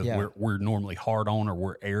struggle with. Yeah. We're normally hard on, or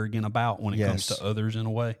we're arrogant about when it comes to others in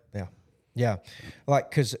a way. Yeah. Like,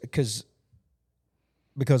 because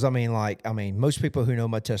I mean, most people who know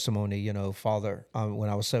my testimony, father, when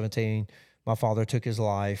I was 17, my father took his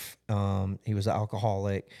life. He was an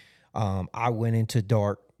alcoholic. I went into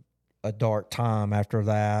a dark time after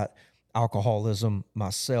that, alcoholism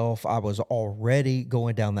myself. I was already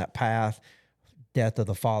going down that path. Death of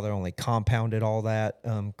the father only compounded all that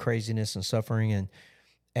craziness and suffering.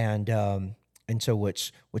 And so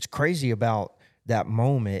what's crazy about that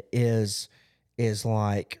moment is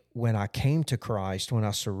like when I came to Christ, when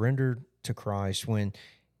I surrendered to Christ, when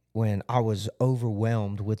I was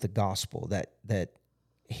overwhelmed with the gospel that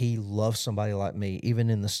he loved somebody like me, even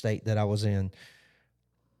in the state that I was in.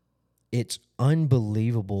 It's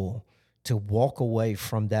unbelievable to walk away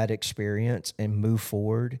from that experience and move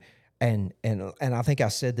forward. And I think I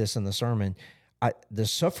said this in the sermon. The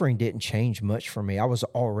suffering didn't change much for me. I was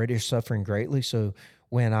already suffering greatly. So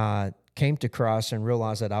when I came to Christ and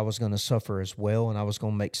realized that I was going to suffer as well, and I was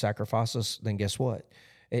going to make sacrifices, then guess what?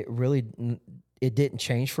 It didn't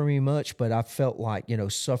change for me much, but I felt like,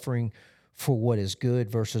 suffering for what is good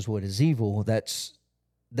versus what is evil, that's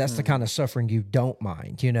the kind of suffering you don't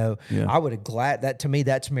mind, Yeah. I would have that to me,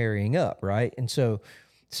 that's marrying up, right? And so,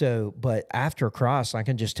 but after Christ, I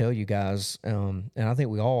can just tell you guys, and I think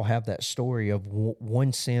we all have that story of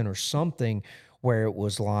one sin or something where it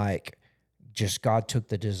was like, just God took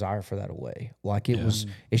the desire for that away. Like it's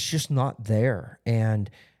just not there. And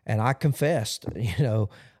I confessed,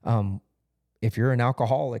 if you're an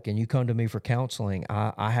alcoholic and you come to me for counseling,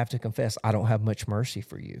 I have to confess, I don't have much mercy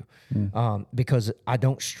for you because I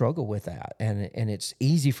don't struggle with that. And it's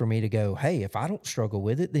easy for me to go, hey, if I don't struggle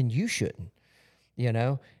with it, then you shouldn't,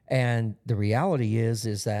 And the reality is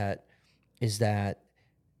that the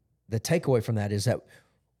takeaway from that is that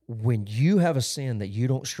when you have a sin that you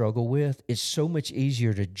don't struggle with, it's so much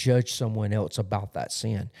easier to judge someone else about that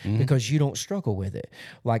sin because you don't struggle with it.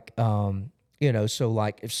 Like, so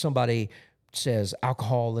like if somebody says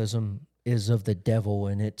alcoholism is of the devil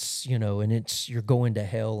and it's, and it's, you're going to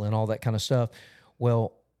hell and all that kind of stuff.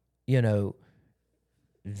 Well, they're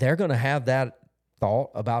going to have that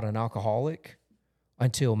thought about an alcoholic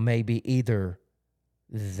until maybe either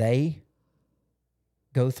they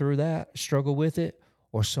go through that, struggle with it,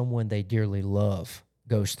 or someone they dearly love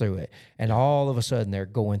goes through it. And all of a sudden they're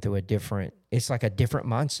going through it's like a different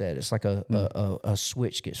mindset. It's like a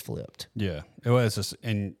switch gets flipped. Yeah. It was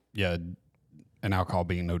and alcohol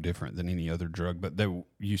being no different than any other drug, but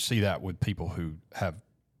you see that with people who have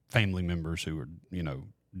family members who are,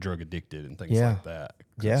 drug addicted and things like that.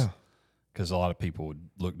 Because a lot of people would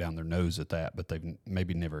look down their nose at that, but they've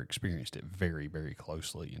maybe never experienced it very, very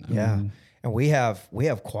closely. Yeah, and we have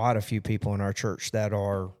quite a few people in our church that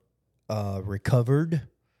are recovered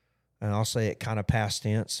and I'll say it kind of past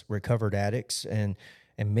tense, recovered addicts, and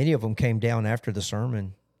many of them came down after the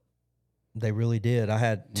sermon. They really did. I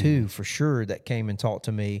had two for sure that came and talked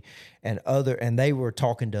to me, and they were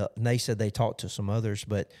talking to, and they said they talked to some others,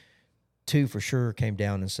 but two for sure came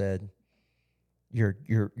down and said, "Your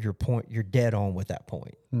point, you're dead on with that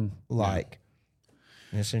point." Like,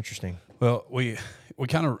 it's interesting. Well, we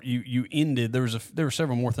kind of you ended. There were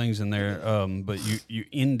several more things in there, but you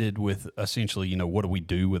ended with essentially, what do we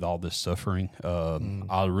do with all this suffering?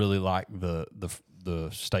 I really like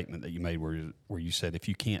the statement that you made where you said, if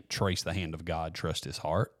you can't trace the hand of God, trust His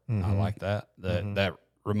heart. I like that. That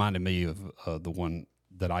reminded me of the one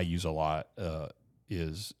that I use a lot.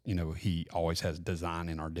 Is He always has design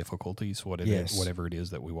in our difficulties, whatever it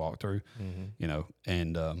is that we walk through.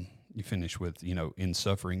 And you finish with in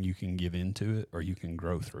suffering you can give into it or you can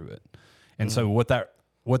grow through it. And so what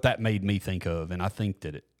that made me think of, and I think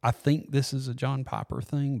this is a John Piper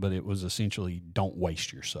thing, but it was essentially, don't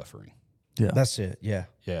waste your suffering. Yeah, That's it. Yeah.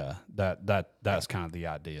 Yeah, that's kind of the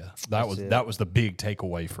idea. That was the big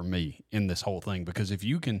takeaway for me in this whole thing, because if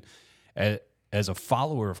you can, as a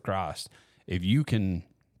follower of Christ, if you can,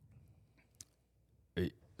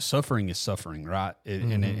 suffering is suffering, right?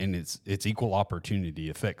 And it's equal opportunity,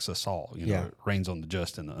 affects us all. It rains on the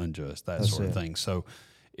just and the unjust, that sort of thing. So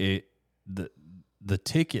the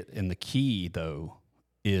ticket and the key though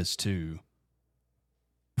is to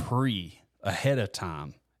ahead of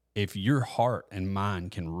time. If your heart and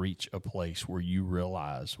mind can reach a place where you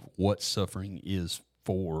realize what suffering is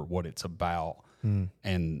for, what it's about,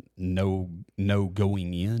 and know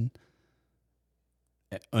going in,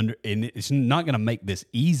 and it's not going to make this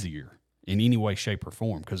easier in any way, shape, or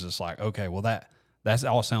form, because it's like, okay, well that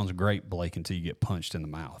all sounds great, Blake, until you get punched in the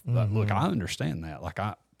mouth. Look, I understand that. Like,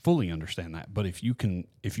 I fully understand that. But if you can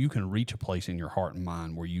reach a place in your heart and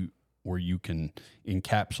mind where you can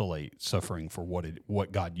encapsulate suffering for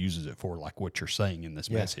what God uses it for, like what you're saying in this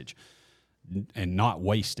message, and not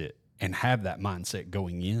waste it, and have that mindset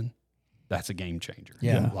going in, that's a game changer.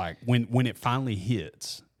 Yeah. Like when it finally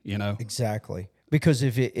hits, Exactly. Because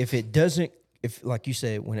if it doesn't, like you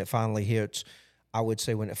said, when it finally hits, I would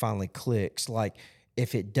say when it finally clicks, like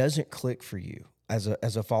if it doesn't click for you as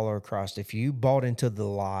a follower of Christ, if you bought into the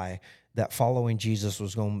lie that following Jesus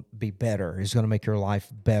was going to be better, is going to make your life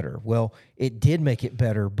better. Well, it did make it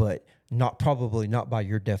better, but probably not by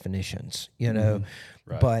your definitions, Right.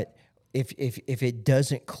 But if it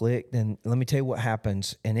doesn't click, then let me tell you what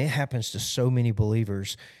happens, and it happens to so many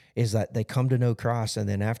believers, is that they come to know Christ, and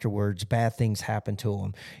then afterwards bad things happen to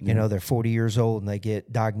them. They're 40 years old and they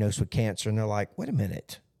get diagnosed with cancer, and they're like, wait a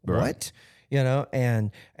minute, what?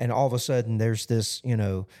 And all of a sudden there's this,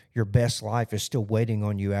 your best life is still waiting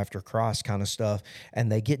on you after Christ kind of stuff.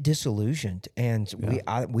 And they get disillusioned. And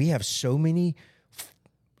we have so many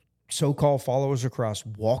so-called followers of Christ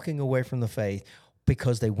walking away from the faith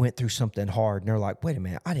because they went through something hard, and they're like, wait a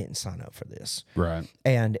minute, I didn't sign up for this. Right.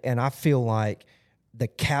 And I feel like the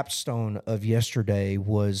capstone of yesterday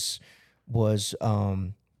was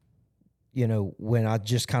when I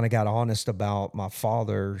just kind of got honest about my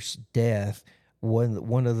father's death,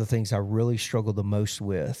 one of the things I really struggled the most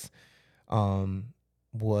with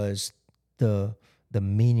was the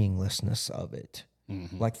meaninglessness of it.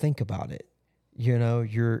 Mm-hmm. Like, think about it.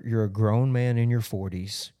 You're a grown man in your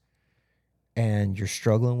 40s, and you're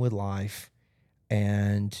struggling with life,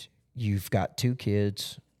 and you've got two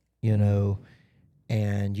kids,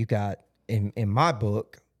 and you got, in my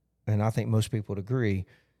book, and I think most people would agree,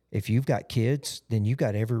 if you've got kids, then you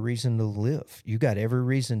got every reason to live. You got every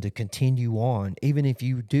reason to continue on, even if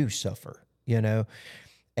you do suffer,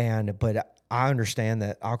 but I understand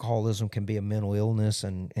that alcoholism can be a mental illness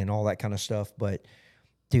and all that kind of stuff. But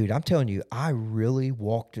dude, I'm telling you, I really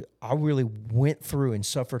went through and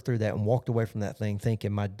suffered through that and walked away from that thing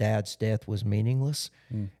thinking my dad's death was meaningless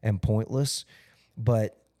and pointless.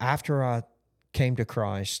 But after I came to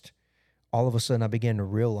Christ, all of a sudden I began to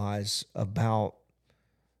realize about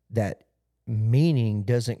that meaning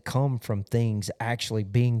doesn't come from things actually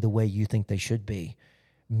being the way you think they should be.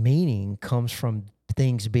 Meaning comes from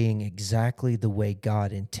things being exactly the way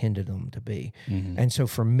God intended them to be. Mm-hmm. And so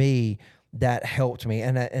for me, that helped me.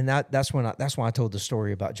 And that's why I told the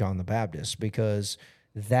story about John the Baptist, because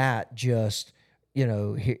that just,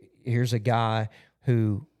 here's a guy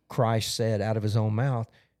who Christ said out of his own mouth,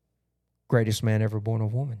 greatest man ever born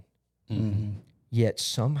of woman. Mm-hmm. Yet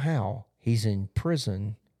somehow he's in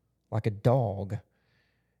prison like a dog,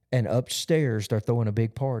 and upstairs they're throwing a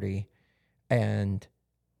big party, and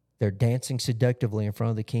they're dancing seductively in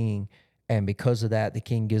front of the king. And because of that, the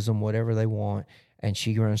king gives them whatever they want. And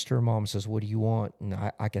she runs to her mom and says, what do you want? And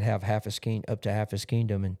I could have up to half his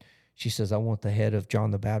kingdom. And She says, I want the head of John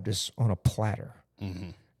the Baptist on a platter.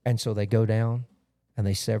 And so they go down and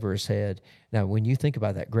they sever his head. Now, when you think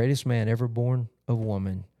about that, greatest man ever born of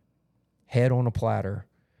woman, head on a platter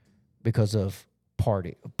because of a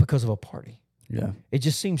party. Yeah. It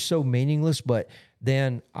just seems so meaningless, but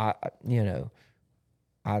then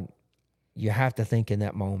you have to think in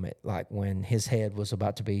that moment, like when his head was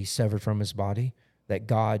about to be severed from his body, that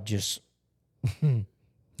God just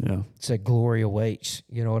said, glory awaits.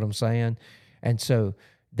 You know what I'm saying? And so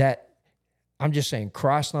that, I'm just saying,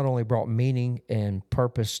 Christ not only brought meaning and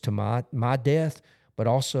purpose to my death, but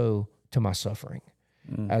also to my suffering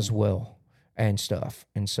as well and stuff.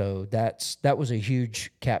 And so that was a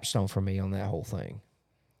huge capstone for me on that whole thing.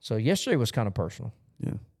 So yesterday was kind of personal.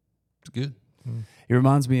 Yeah. It's good. It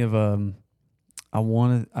reminds me of I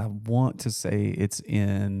want to say it's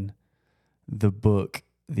in the book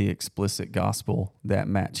The Explicit Gospel that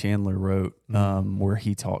Matt Chandler wrote, where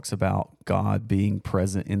he talks about God being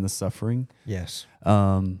present in the suffering. Yes.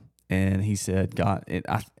 And he said,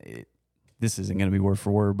 this isn't going to be word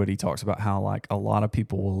for word, but he talks about how like a lot of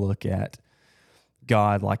people will look at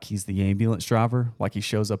God like he's the ambulance driver, like he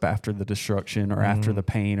shows up after the destruction or after the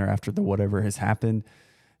pain or after the whatever has happened.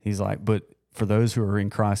 He's like, but for those who are in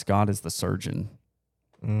Christ, God is the surgeon.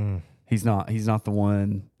 He's not the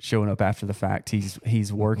one showing up after the fact.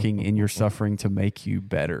 He's working in your suffering to make you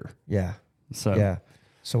better. Yeah. So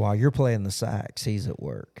So while you're playing the sax, he's at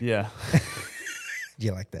work. Yeah.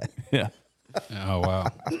 You like that? Yeah. Oh, wow.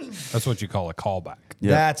 That's what you call a callback.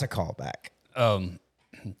 Yeah. That's a callback.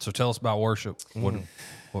 So tell us about worship. What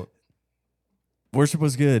Worship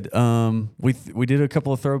was good. We did a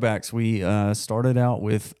couple of throwbacks. We started out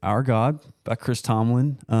with Our God by Chris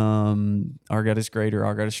Tomlin. Our God is greater,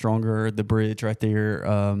 our God is stronger, the bridge right there.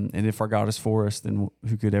 And if our God is for us, then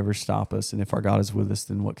who could ever stop us? And if our God is with us,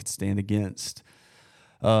 then what could stand against?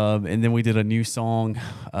 And then we did a new song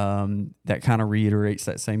that kind of reiterates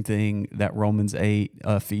that same thing, that Romans 8,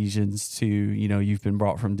 Ephesians 2, you've been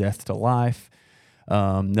brought from death to life.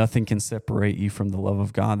 Nothing can separate you from the love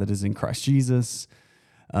of God that is in Christ Jesus.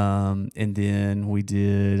 And then we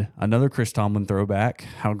did another Chris Tomlin throwback,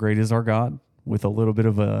 How Great Is Our God, with a little bit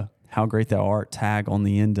of a How Great Thou Art tag on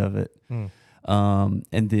the end of it. And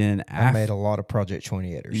then I made a lot of Project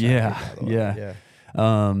 28ers. Yeah.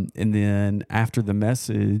 And then after the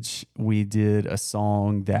message, we did a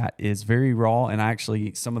song that is very raw, and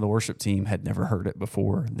actually some of the worship team had never heard it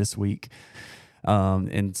before this week.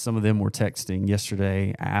 And some of them were texting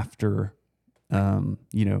yesterday after,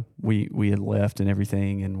 we had left and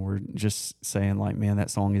everything, and we're just saying like, man, that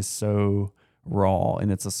song is so raw.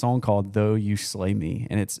 And it's a song called Though You Slay Me.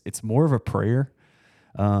 And it's more of a prayer,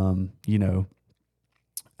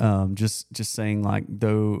 just saying like,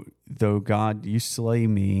 though God, you slay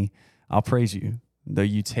me, I'll praise you. Though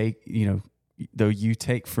you take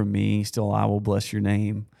from me, still I will bless your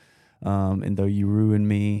name. And though you ruin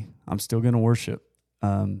me, I'm still going to worship,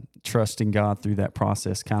 trusting God through that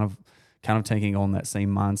process, kind of taking on that same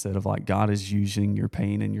mindset of like, God is using your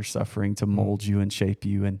pain and your suffering to mold you and shape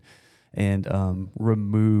you and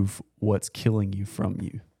remove what's killing you from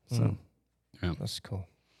you. So Yeah. That's cool.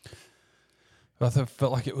 I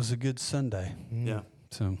felt like it was a good Sunday. Yeah.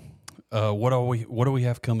 So, what do we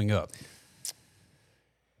have coming up?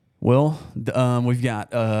 Well, we've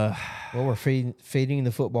got We're feeding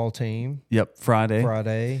the football team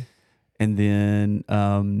Friday. And then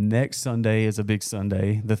next Sunday is a big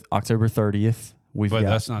Sunday, the October 30th. But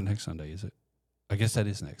that's not next Sunday, is it? I guess that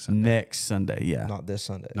is next Sunday. Next Sunday, yeah. Not this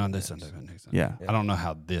Sunday. Not this Sunday, but next Sunday. Yeah. I don't know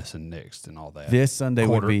how this and next and all that. This Sunday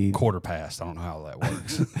would be quarter past. I don't know how that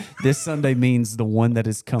works. This Sunday means the one that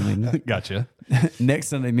is coming. Gotcha. Next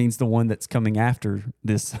Sunday means the one that's coming after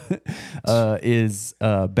this is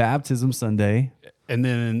Baptism Sunday. And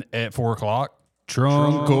then at 4:00,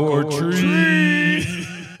 trunk or treat.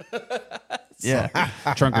 Yeah.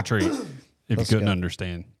 Trunk or treat. If you couldn't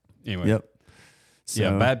understand. Anyway. Yep. So,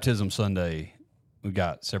 yeah, Baptism Sunday. We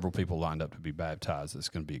got several people lined up to be baptized. It's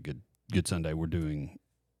going to be a good Sunday. We're doing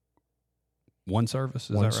one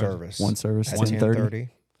service. Is that right? One service. At 10:30.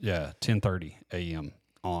 Yeah, 10:30 a.m.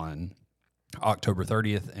 on October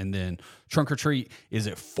 30th, and then trunk or treat is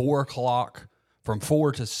at 4:00 from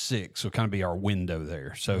 4 to 6. So kind of be our window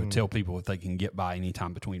there. So tell people if they can get by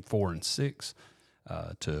anytime between 4 and 6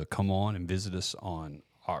 to come on and visit us on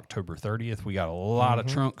October 30th. We got a lot of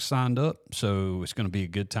trunks signed up, so it's going to be a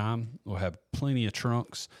good time. We'll have plenty of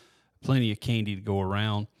trunks, plenty of candy to go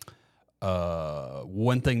around.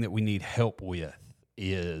 One thing that we need help with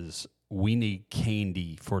is we need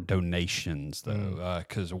candy for donations, though,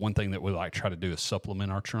 because one thing that we like try to do is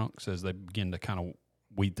supplement our trunks as they begin to kind of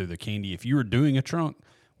weed through the candy. If you were doing a trunk,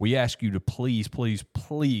 We ask you to please, please,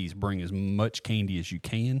 please bring as much candy as you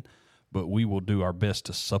can, but we will do our best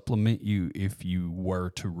to supplement you if you were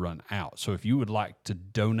to run out. So if you would like to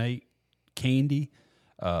donate candy,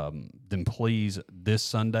 then please, this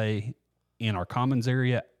Sunday in our Commons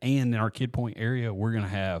area and in our Kid Point area, we're going to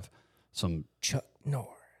have some Chuck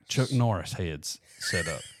Norris heads set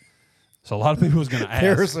up. So a lot of people was going to ask.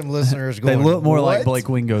 There are some listeners They going, look more like "What? Blake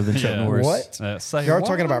Wingo than Chuck Yeah. Norris. What? Say Y'all what?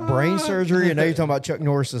 talking about brain surgery, and now you're talking about Chuck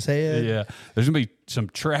Norris's head? Yeah, there's going to be some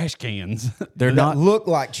trash cans. They're That not. look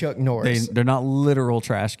like Chuck Norris. They're not literal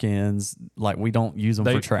trash cans. Like we don't use them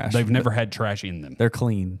for trash. They've never had trash in them. They're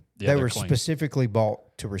clean. Yeah, they they're were clean. specifically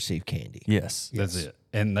bought to receive candy. Yes. That's it.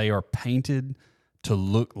 And they are painted to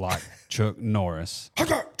look like Chuck Norris.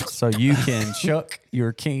 So you can chuck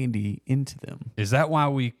your candy into them. Is that why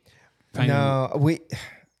we painted? No,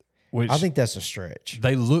 Which I think that's a stretch.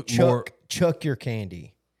 they look more. Chuck your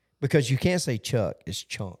candy, because you can't say chuck; it's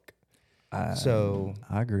chunk. So,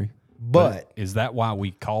 I agree. but Is that why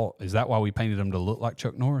we painted them to look like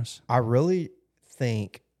Chuck Norris? I really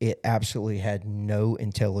think it absolutely had no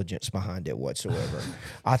intelligence behind it whatsoever.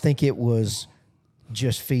 I think it was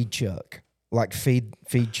just feed Chuck, like feed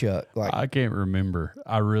Chuck. Like I can't remember.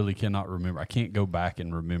 I really cannot remember. I can't go back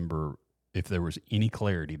and remember if there was any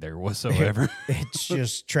clarity there whatsoever. it's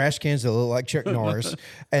just trash cans that look like Chuck Norris.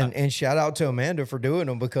 And shout out to Amanda for doing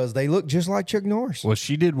them, because they look just like Chuck Norris. Well,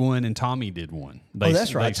 she did one and Tommy did one. Oh,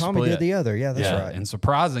 that's right. they Tommy did split. the other. Yeah, that's Yeah, right. and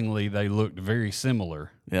surprisingly, they looked very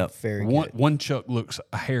similar. Yep. Very One, good. one Chuck looks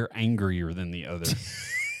a hair angrier than the other.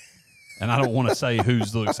 And I don't want to say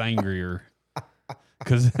whose looks angrier,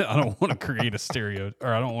 because I don't want to create a stereo,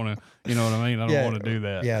 or I don't want to, you know what I mean? I don't want to do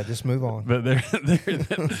that. Yeah, just move on. But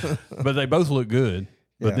but they both look good.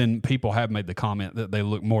 But Yeah. then people have made the comment that they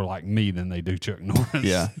look more like me than they do Chuck Norris.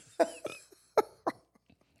 Yeah.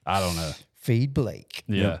 I don't know. Feed Blake.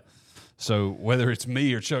 Yeah. So whether it's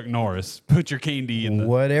me or Chuck Norris, put your candy in the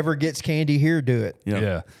Whatever gets candy here, do it. Yep.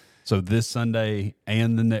 Yeah. So this Sunday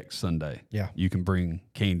and the next Sunday, Yeah. you can bring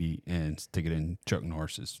candy and stick it in Chuck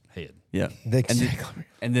Norris's head. Yeah. Exactly.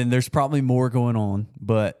 And then there's probably more going on,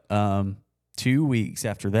 but 2 weeks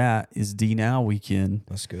after that is D Now weekend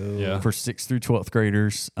Let's go. Yeah. for 6th through 12th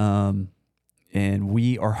graders. And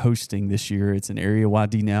we are hosting this year. It's an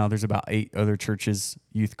area-wide D Now. There's about 8 other churches,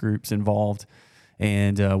 youth groups involved.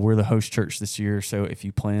 And we're the host church this year. So if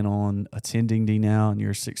you plan on attending D Now and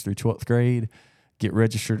you're 6th through 12th grade, get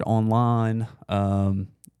registered online.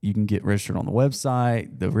 You can get registered on the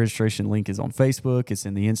website. The registration link is on Facebook. It's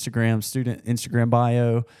in the student Instagram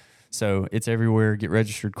bio. So it's everywhere. Get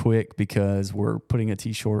registered quick, because we're putting a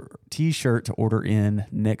t-shirt to order in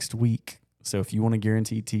next week. So if you want a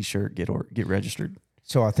guaranteed t-shirt, get registered.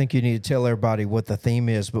 So I think you need to tell everybody what the theme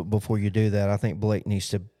is, but before you do that, I think Blake needs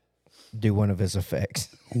to do one of his effects.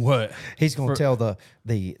 What? He's going to tell the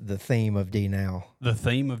theme of D Now. The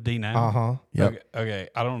theme of D Now? Uh-huh. Yep. Okay.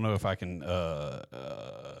 I don't know if I can.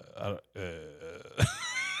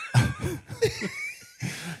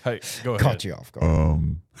 Hey, go ahead. Caught you off guard.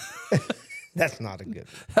 Um, That's not a good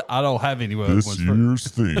I don't have any this ones. For, year's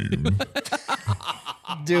theme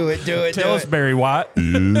Do it. tell us, Barry White.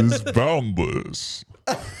 is boundless.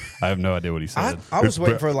 I have no idea what he said. I was It's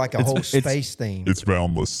waiting ba- for like a whole space theme. It's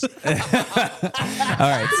boundless. All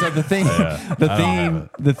right. So the theme, have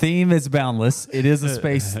the theme is boundless. It is a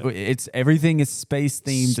space. Everything is space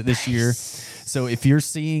themed this year. So if you're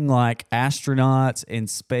seeing like astronauts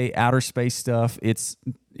and outer space stuff, it's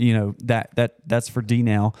that's for D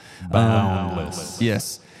Now. Boundless.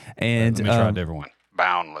 Yes. And Let me try a different one.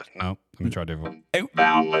 Boundless. No. Let me try a different one.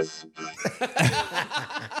 Boundless.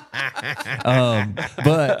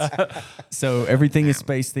 But so everything is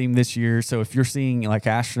space themed this year. So if you're seeing like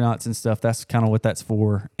astronauts and stuff, that's kind of what that's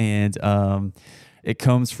for. And it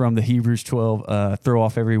comes from the Hebrews 12, throw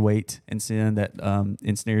off every weight and sin that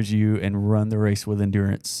ensnares you and run the race with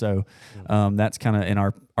endurance. So that's kind of, and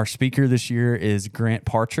our speaker this year is Grant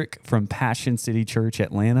Partrick from Passion City Church,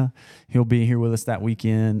 Atlanta. He'll be here with us that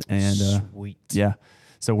weekend. And Sweet. yeah,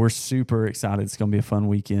 so we're super excited. It's going to be a fun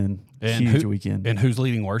weekend, And huge weekend. And who's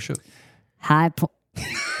leading worship? High point.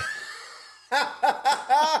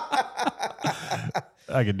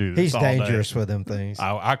 I could do this. He's all day. dangerous with them things.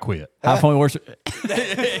 I quit. High Point Worship.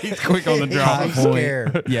 He's quick on the draw. He's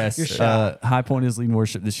scared. Yes. You're shy. High Point is leading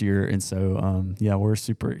worship this year. And so, yeah, we're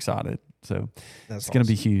super excited. So That's it's going to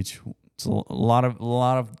be huge. It's a lot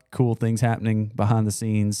of cool things happening behind the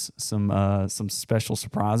scenes, some special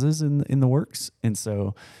surprises in the works. And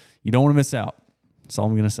so you don't want to miss out. That's all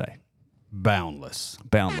I'm going to say. Boundless.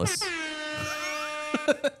 Boundless.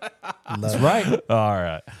 That's right. All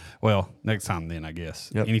right. Well, next time then, I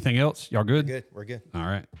guess. Yep. Anything else? Y'all good? Good. We're good. All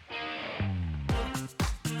right.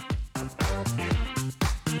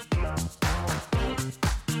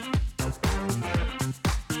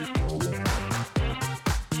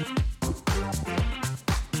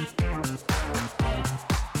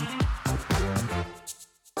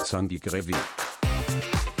 Sunday Review.